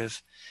a sort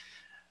of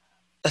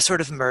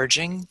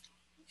merging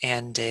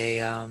and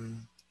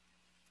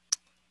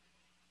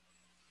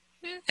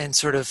and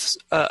sort of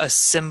a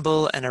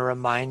symbol and a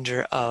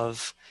reminder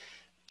of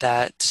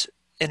that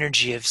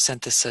energy of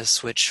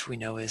synthesis, which we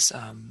know is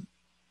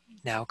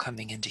now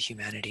coming into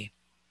humanity.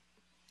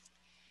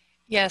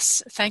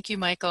 Yes, thank you,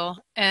 Michael.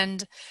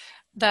 And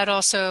that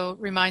also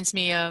reminds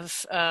me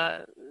of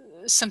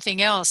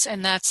something else,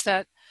 and that's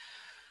that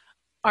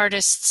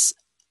artists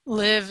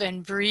live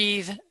and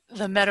breathe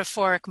the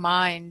metaphoric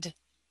mind.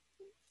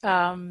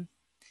 Um,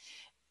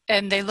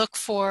 and they look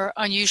for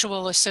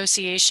unusual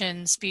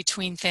associations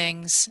between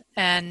things,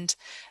 and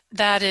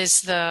that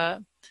is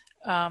the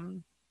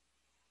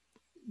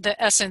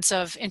essence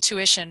of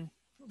intuition,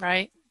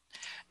 right?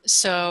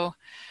 So,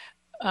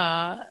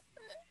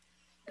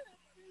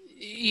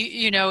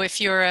 you know, if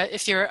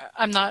you're,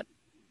 I'm not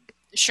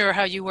sure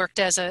how you worked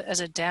as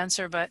a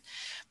dancer, but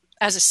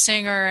as a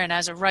singer and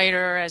as a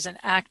writer, as an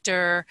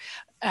actor,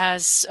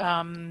 as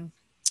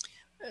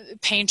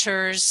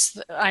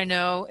painters, I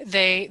know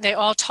they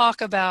all talk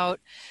about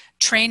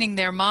training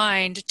their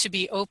mind to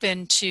be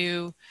open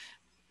to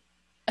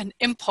an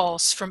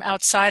impulse from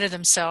outside of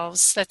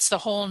themselves. That's the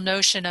whole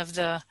notion of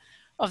the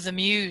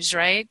muse,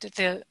 right?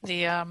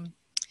 The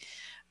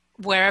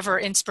wherever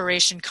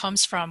inspiration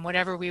comes from,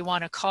 whatever we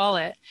want to call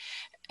it.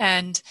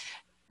 And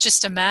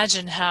just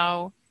imagine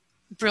how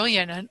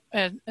brilliant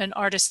an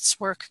artist's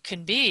work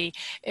can be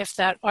if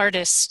that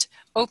artist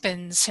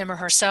opens him or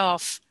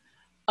herself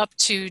up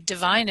to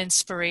divine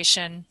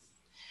inspiration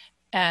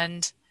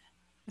and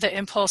the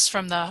impulse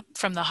from the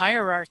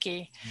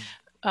hierarchy.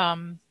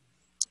 To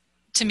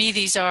me,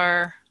 these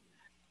are,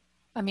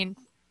 I mean,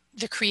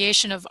 the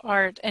creation of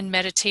art and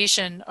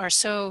meditation are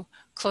so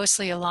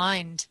closely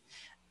aligned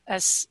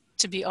as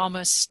to be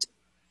almost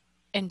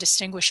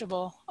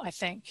indistinguishable, I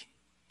think,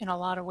 in a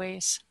lot of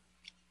ways.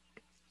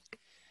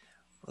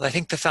 Well, I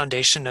think the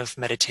foundation of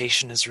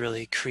meditation is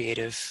really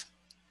creative,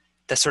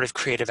 that sort of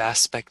creative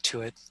aspect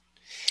to it.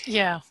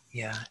 Yeah.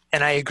 Yeah,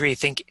 and I agree.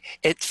 Think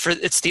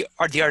it's the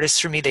artists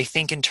for me. They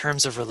think in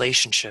terms of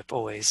relationship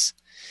always.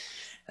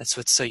 That's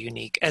what's so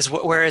unique.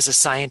 Whereas a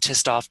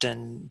scientist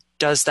often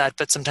does that,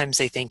 but sometimes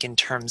they think in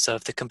terms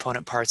of the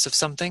component parts of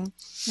something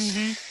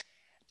Mm-hmm.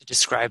 to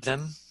describe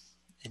them,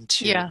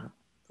 Yeah.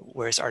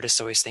 whereas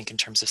artists always think in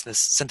terms of this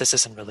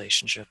synthesis and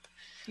relationship.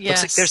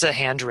 Looks like there's Yes. a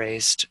hand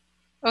raised.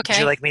 Would you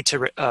Okay. like me to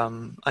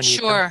unmute them?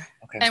 Sure.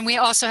 Okay. And we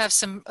also have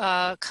some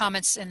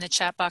comments in the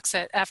chat box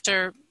that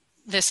after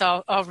this,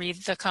 I'll read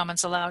the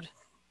comments aloud.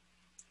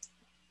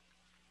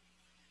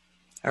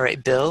 All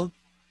right, Bill,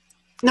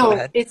 go No,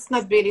 ahead. it's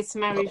not Bill, it's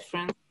Mary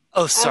Friend.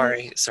 Oh,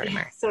 sorry,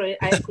 Mary. Sorry,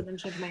 I couldn't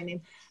change my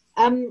name.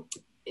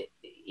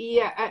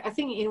 Yeah, I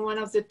think in one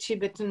of the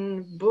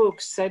Tibetan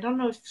books, I don't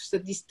know if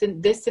it's the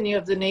Destiny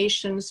of the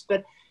Nations,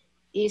 but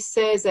he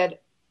says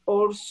that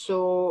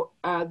also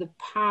the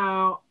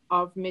power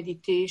of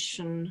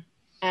meditation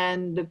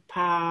and the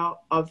power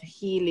of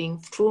healing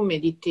through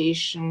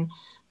meditation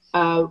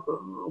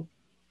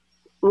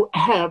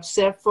helps.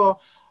 Therefore,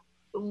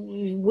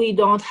 we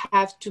don't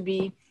have to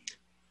be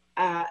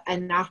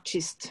an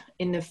artist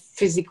in a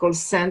physical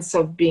sense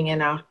of being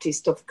an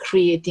artist, of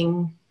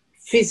creating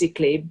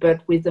physically,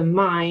 but with the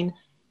mind,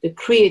 the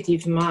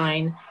creative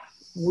mind,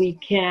 we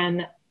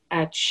can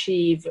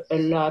achieve a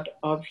lot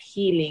of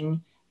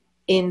healing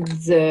in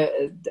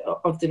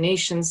of the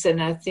nations.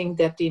 And I think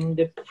that in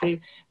the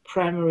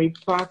primary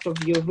part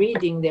of your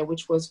reading there,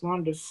 which was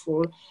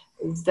wonderful,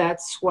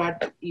 that's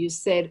what you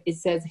said. It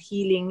says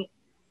healing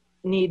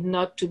need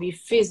not to be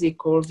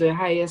physical. The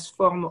highest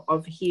form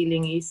of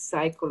healing is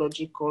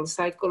psychological.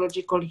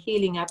 Psychological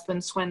healing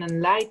happens when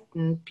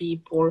enlightened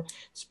people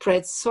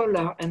spread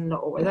solar and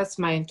love. That's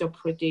my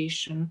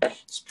interpretation.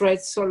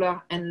 Spread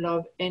solar and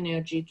love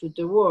energy to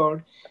the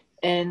world.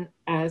 And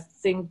I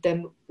think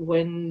then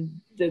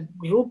when the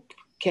group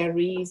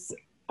carries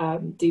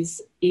these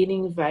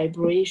healing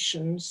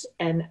vibrations,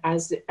 and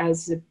as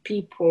the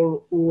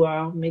people who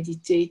are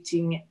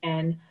meditating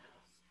and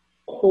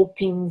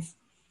hoping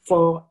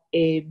for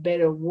a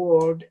better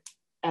world,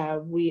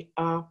 we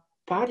are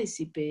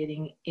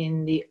participating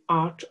in the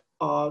art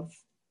of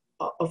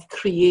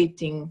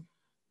creating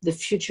the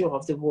future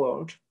of the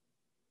world.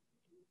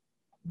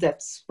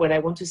 That's what I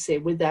want to say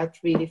without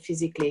really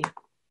physically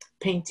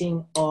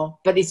painting,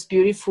 but it's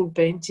beautiful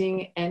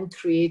painting and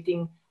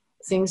creating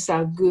things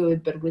are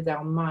good, but with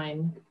our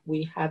mind,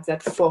 we have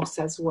that force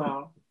as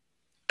well.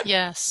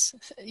 Yes.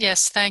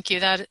 Yes. Thank you.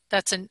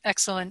 That's an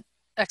excellent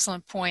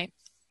point.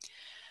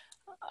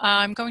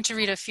 I'm going to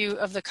read a few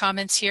of the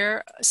comments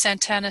here.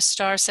 Santana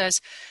Star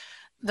says,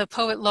 the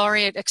poet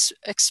laureate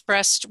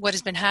expressed what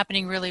has been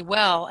happening really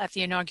well at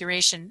the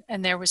inauguration,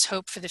 and there was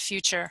hope for the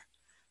future.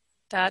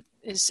 That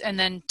is, and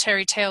then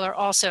Terry Taylor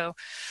also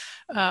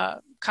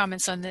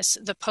comments on this.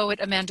 The poet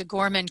Amanda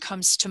Gorman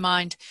comes to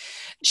mind.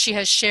 She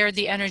has shared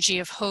the energy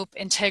of hope,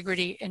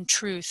 integrity, and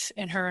truth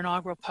in her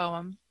inaugural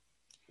poem.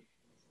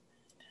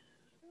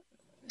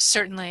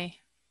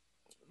 Certainly,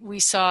 we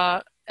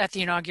saw at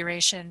the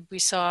inauguration, we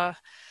saw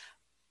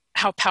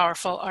how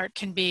powerful art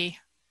can be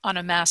on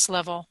a mass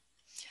level.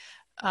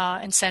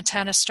 And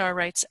Santana Star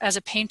writes, as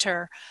a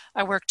painter,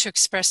 I work to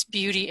express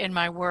beauty in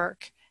my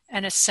work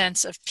and a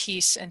sense of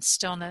peace and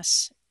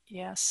stillness.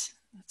 Yes,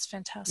 that's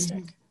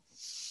fantastic.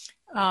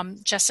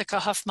 Jessica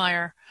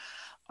Huffmeyer,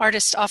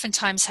 artists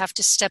oftentimes have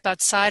to step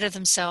outside of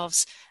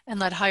themselves and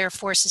let higher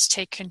forces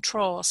take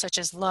control, such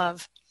as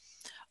love.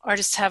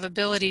 Artists have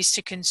abilities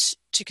to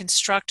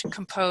construct,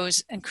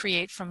 compose, and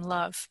create from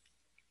love.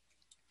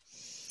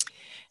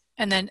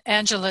 And then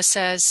Angela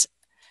says,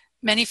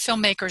 many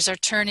filmmakers are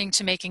turning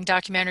to making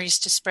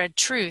documentaries to spread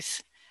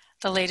truth.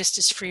 The latest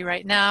is free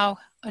right now,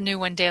 a new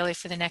one daily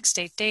for the next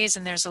 8 days,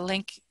 and there's a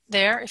link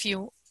there if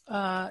you,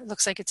 it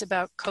looks like it's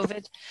about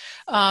COVID.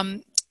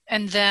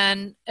 And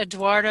then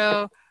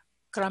Eduardo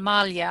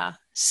Gramaglia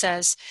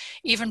says,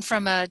 even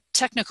from a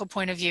technical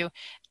point of view,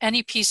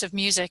 any piece of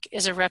music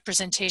is a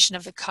representation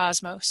of the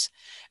cosmos.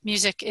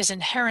 Music is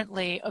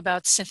inherently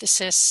about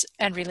synthesis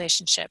and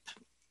relationship.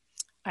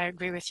 I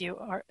agree with you,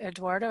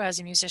 Eduardo, as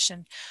a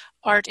musician.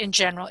 Art in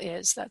general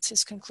is, that's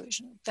his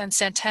conclusion. Then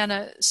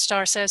Santana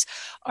Star says,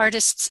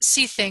 artists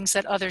see things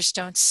that others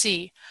don't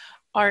see.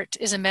 Art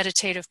is a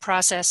meditative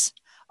process.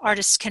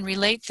 Artists can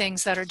relate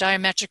things that are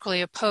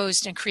diametrically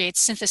opposed and create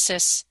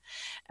synthesis,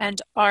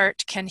 and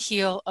art can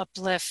heal,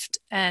 uplift,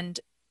 and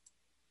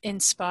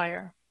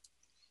inspire.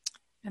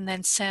 And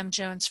then Sam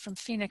Jones from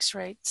Phoenix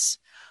writes,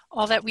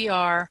 all that we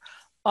are,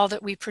 all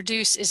that we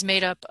produce is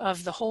made up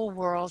of the whole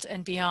world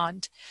and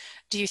beyond.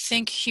 Do you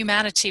think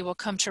humanity will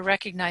come to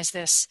recognize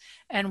this?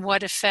 And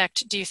what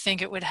effect do you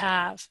think it would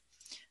have?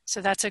 So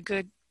that's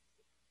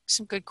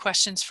some good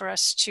questions for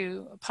us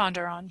to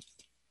ponder on.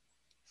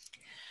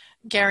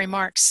 Gary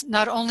Marks,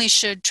 not only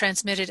should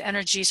transmitted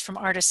energies from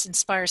artists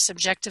inspire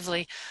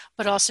subjectively,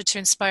 but also to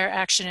inspire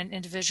action in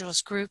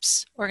individuals,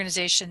 groups,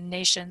 organizations,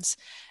 nations,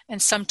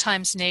 and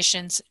sometimes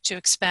nations to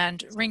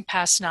expand ring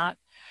past not,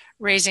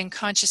 raising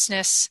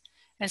consciousness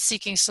and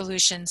seeking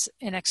solutions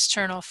in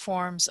external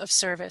forms of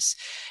service.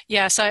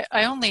 Yes, I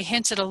only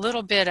hinted a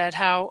little bit at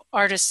how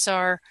artists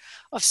are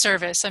of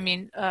service. I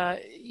mean,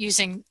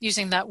 using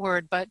that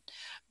word, but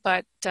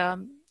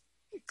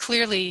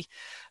clearly,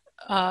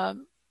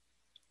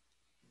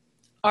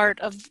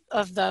 art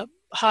of the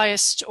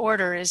highest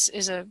order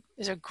is a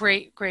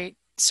great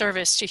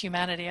service to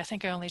humanity. I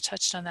think I only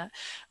touched on that.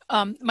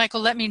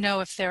 Michael, let me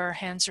know if there are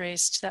hands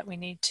raised that we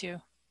need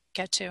to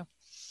get to.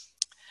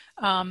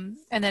 And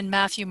then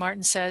Matthew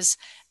Martin says,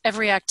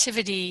 every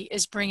activity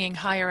is bringing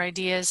higher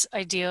ideas,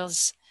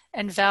 ideals,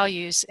 and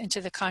values into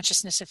the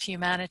consciousness of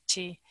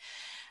humanity.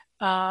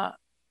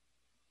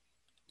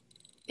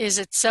 Is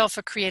itself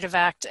a creative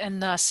act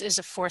and thus is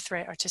a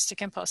forthright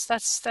artistic impulse.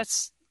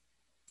 That's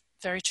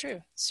very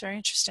true. It's very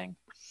interesting.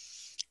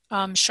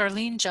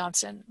 Charlene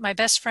Johnson, my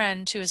best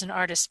friend who is an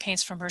artist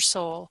paints from her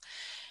soul,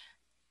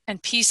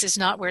 and peace is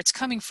not where it's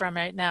coming from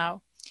right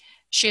now.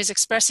 She is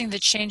expressing the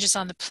changes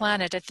on the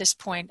planet at this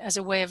point as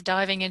a way of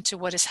diving into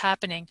what is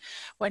happening,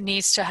 what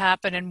needs to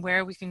happen, and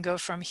where we can go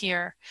from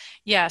here.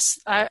 Yes,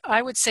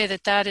 I would say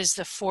that is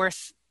the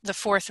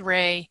fourth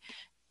ray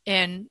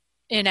in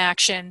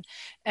action.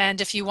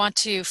 And if you want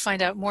to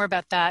find out more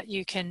about that,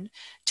 you can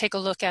take a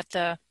look at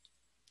the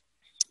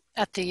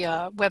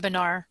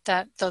webinar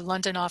that the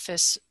London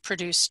office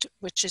produced,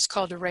 which is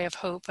called A Ray of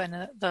Hope, and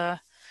the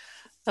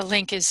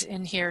link is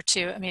in here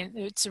too. I mean,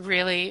 it's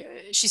really,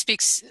 she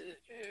speaks,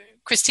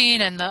 Christine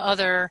and the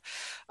other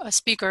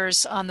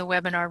speakers on the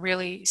webinar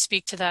really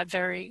speak to that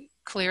very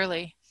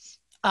clearly.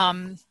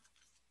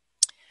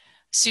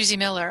 Susie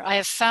Miller, I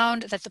have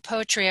found that the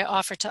poetry I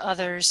offer to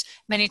others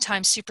many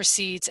times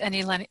supersedes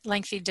any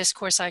lengthy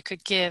discourse I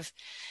could give.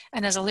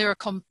 And as a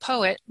lyrical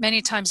poet,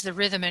 many times the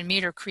rhythm and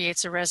meter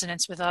creates a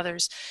resonance with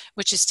others,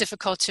 which is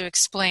difficult to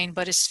explain,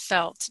 but is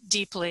felt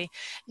deeply.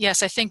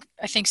 Yes, I think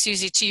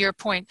Susie, to your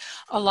point,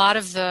 a lot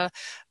of the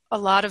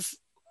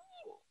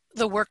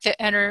work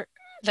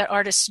that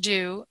artists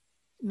do,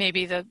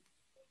 maybe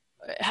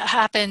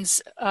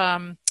happens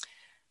on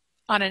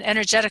an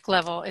energetic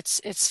level.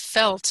 It's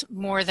felt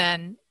more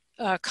than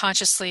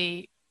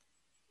consciously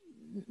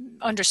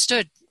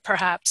understood,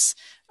 perhaps.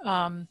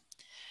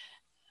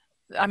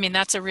 I mean,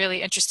 that's a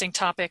really interesting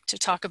topic to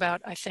talk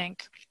about, I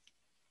think.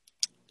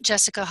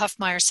 Jessica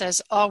Huffmeyer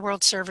says, all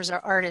world servers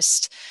are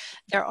artists.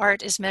 Their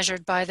art is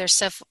measured by their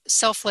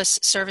selfless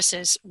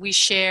services. We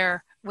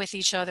share with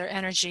each other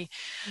energy.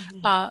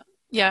 Mm-hmm.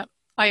 Yeah,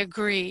 I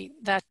agree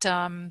that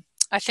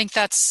I think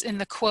that's in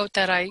the quote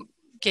that I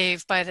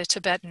gave by the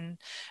Tibetan,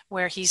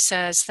 where he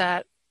says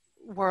that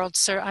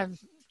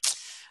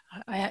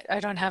I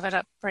don't have it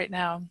up right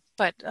now,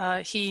 but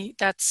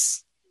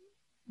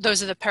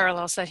those are the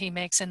parallels that he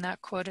makes in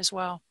that quote as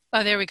well.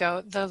 Oh, there we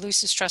go. The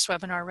Lucis Trust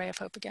webinar, Ray of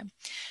Hope again.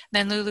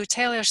 Then Lulu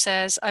Taylor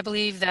says, I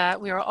believe that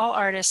we are all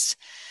artists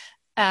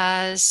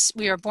as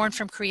we are born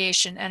from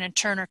creation and in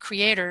turn are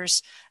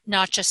creators,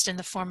 not just in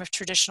the form of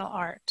traditional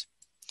art.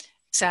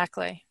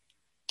 Exactly.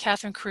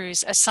 Catherine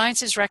Cruz, as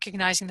science is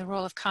recognizing the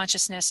role of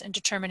consciousness in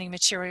determining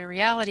material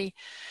reality,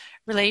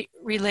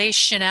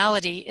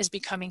 relationality is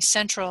becoming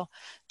central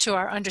to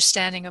our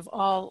understanding of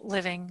all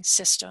living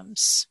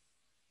systems.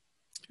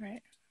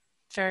 Right.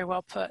 Very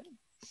well put.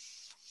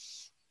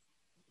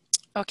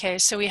 Okay,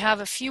 so we have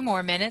a few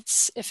more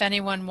minutes. If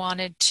anyone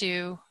wanted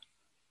to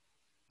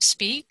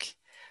speak,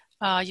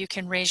 you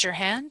can raise your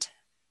hand.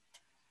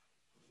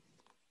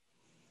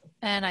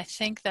 And I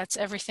think that's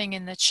everything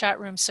in the chat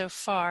room so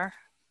far.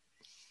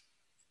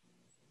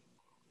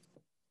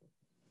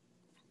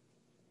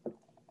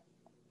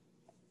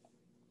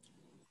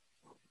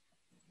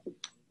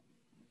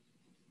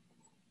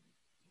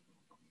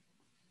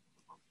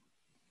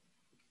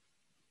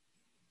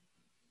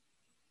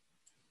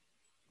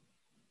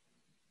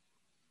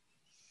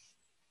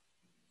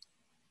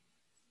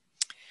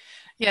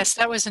 Yes,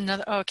 that was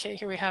another, okay,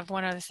 here we have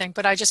one other thing,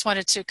 but I just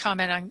wanted to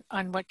comment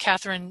on what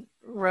Catherine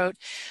wrote.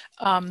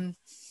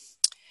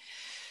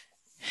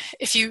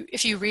 If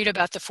you read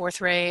about the fourth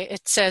ray,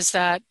 it says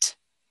that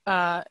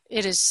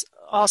it is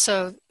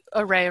also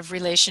a ray of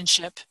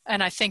relationship,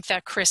 and I think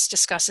that Chris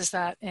discusses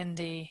that in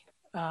the,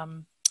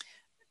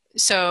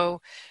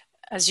 so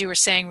as you were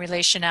saying,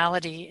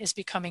 relationality is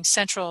becoming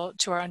central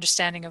to our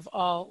understanding of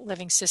all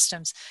living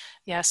systems.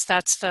 Yes,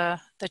 that's the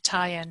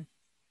tie-in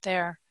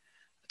there.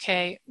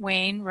 Okay,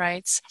 Wayne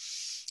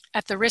writes,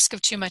 at the risk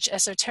of too much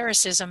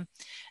esotericism,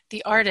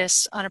 the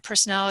artist on a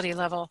personality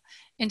level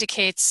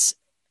indicates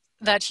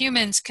that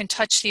humans can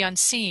touch the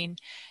unseen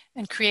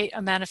and create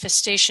a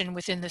manifestation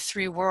within the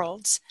three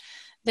worlds.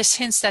 This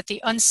hints that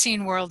the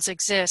unseen worlds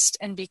exist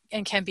and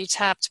can be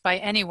tapped by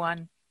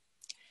anyone.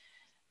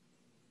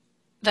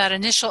 That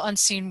initial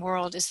unseen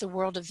world is the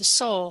world of the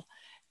soul,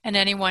 and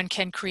anyone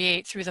can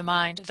create through the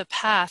mind the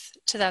path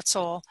to that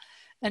soul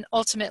and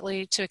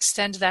ultimately to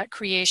extend that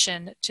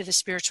creation to the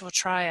spiritual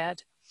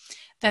triad.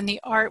 Then the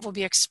art will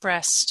be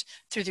expressed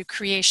through the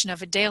creation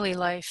of a daily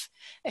life,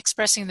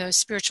 expressing those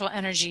spiritual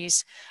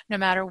energies no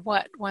matter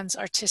what one's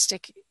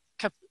artistic,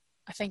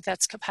 I think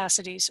that's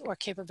capacities or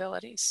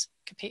capabilities.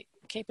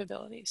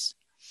 Capabilities.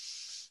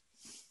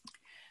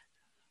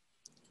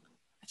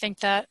 I think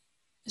that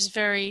is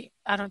very,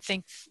 I don't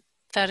think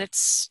that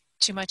it's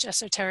too much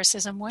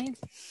esotericism, Wayne.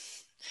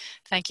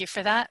 Thank you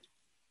for that.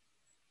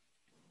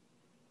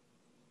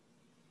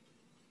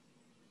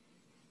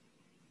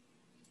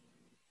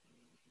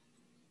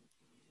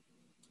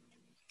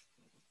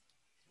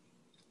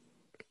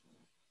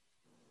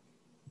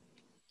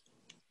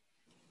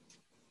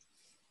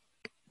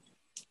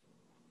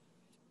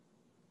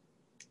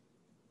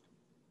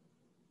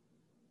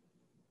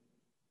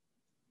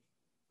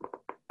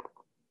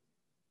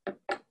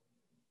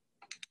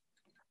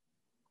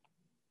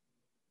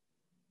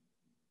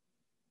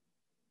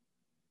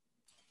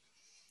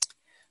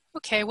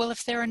 Okay, well,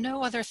 if there are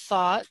no other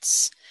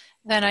thoughts,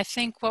 then I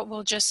think what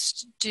we'll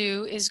just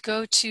do is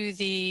go to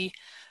the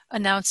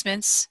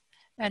announcements,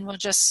 and we'll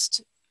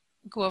just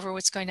go over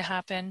what's going to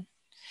happen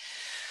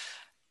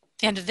at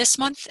the end of this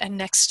month and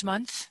next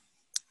month.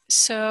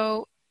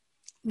 So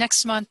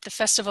next month, the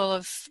Festival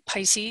of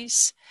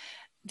Pisces,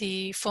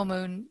 the full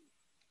moon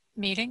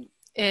meeting,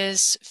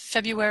 is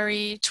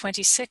February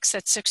 26th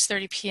at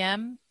 6:30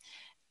 p.m.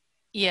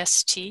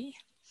 EST.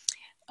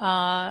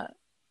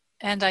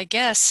 And I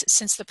guess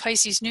since the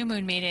Pisces new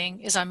moon meeting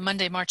is on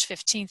Monday, March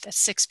 15th at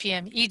 6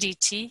 p.m.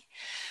 EDT,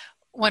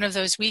 one of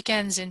those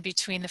weekends in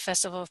between the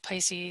Festival of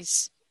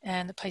Pisces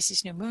and the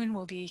Pisces new moon,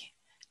 will be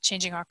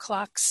changing our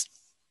clocks.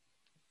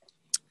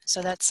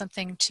 So that's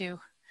something to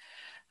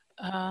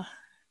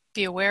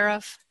be aware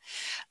of.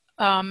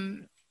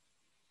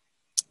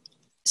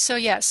 So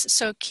yes,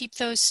 so keep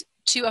those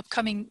two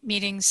upcoming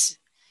meetings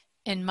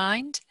in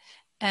mind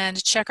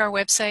and check our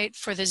website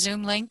for the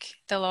Zoom link.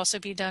 They'll also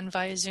be done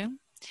via Zoom.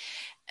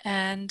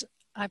 And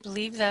I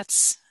believe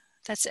that's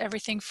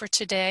everything for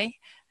today.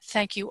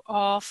 Thank you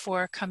all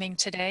for coming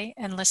today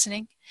and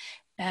listening,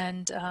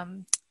 and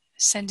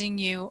sending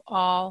you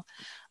all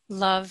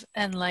love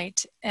and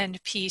light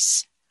and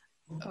peace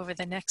over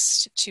the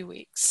next 2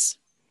 weeks.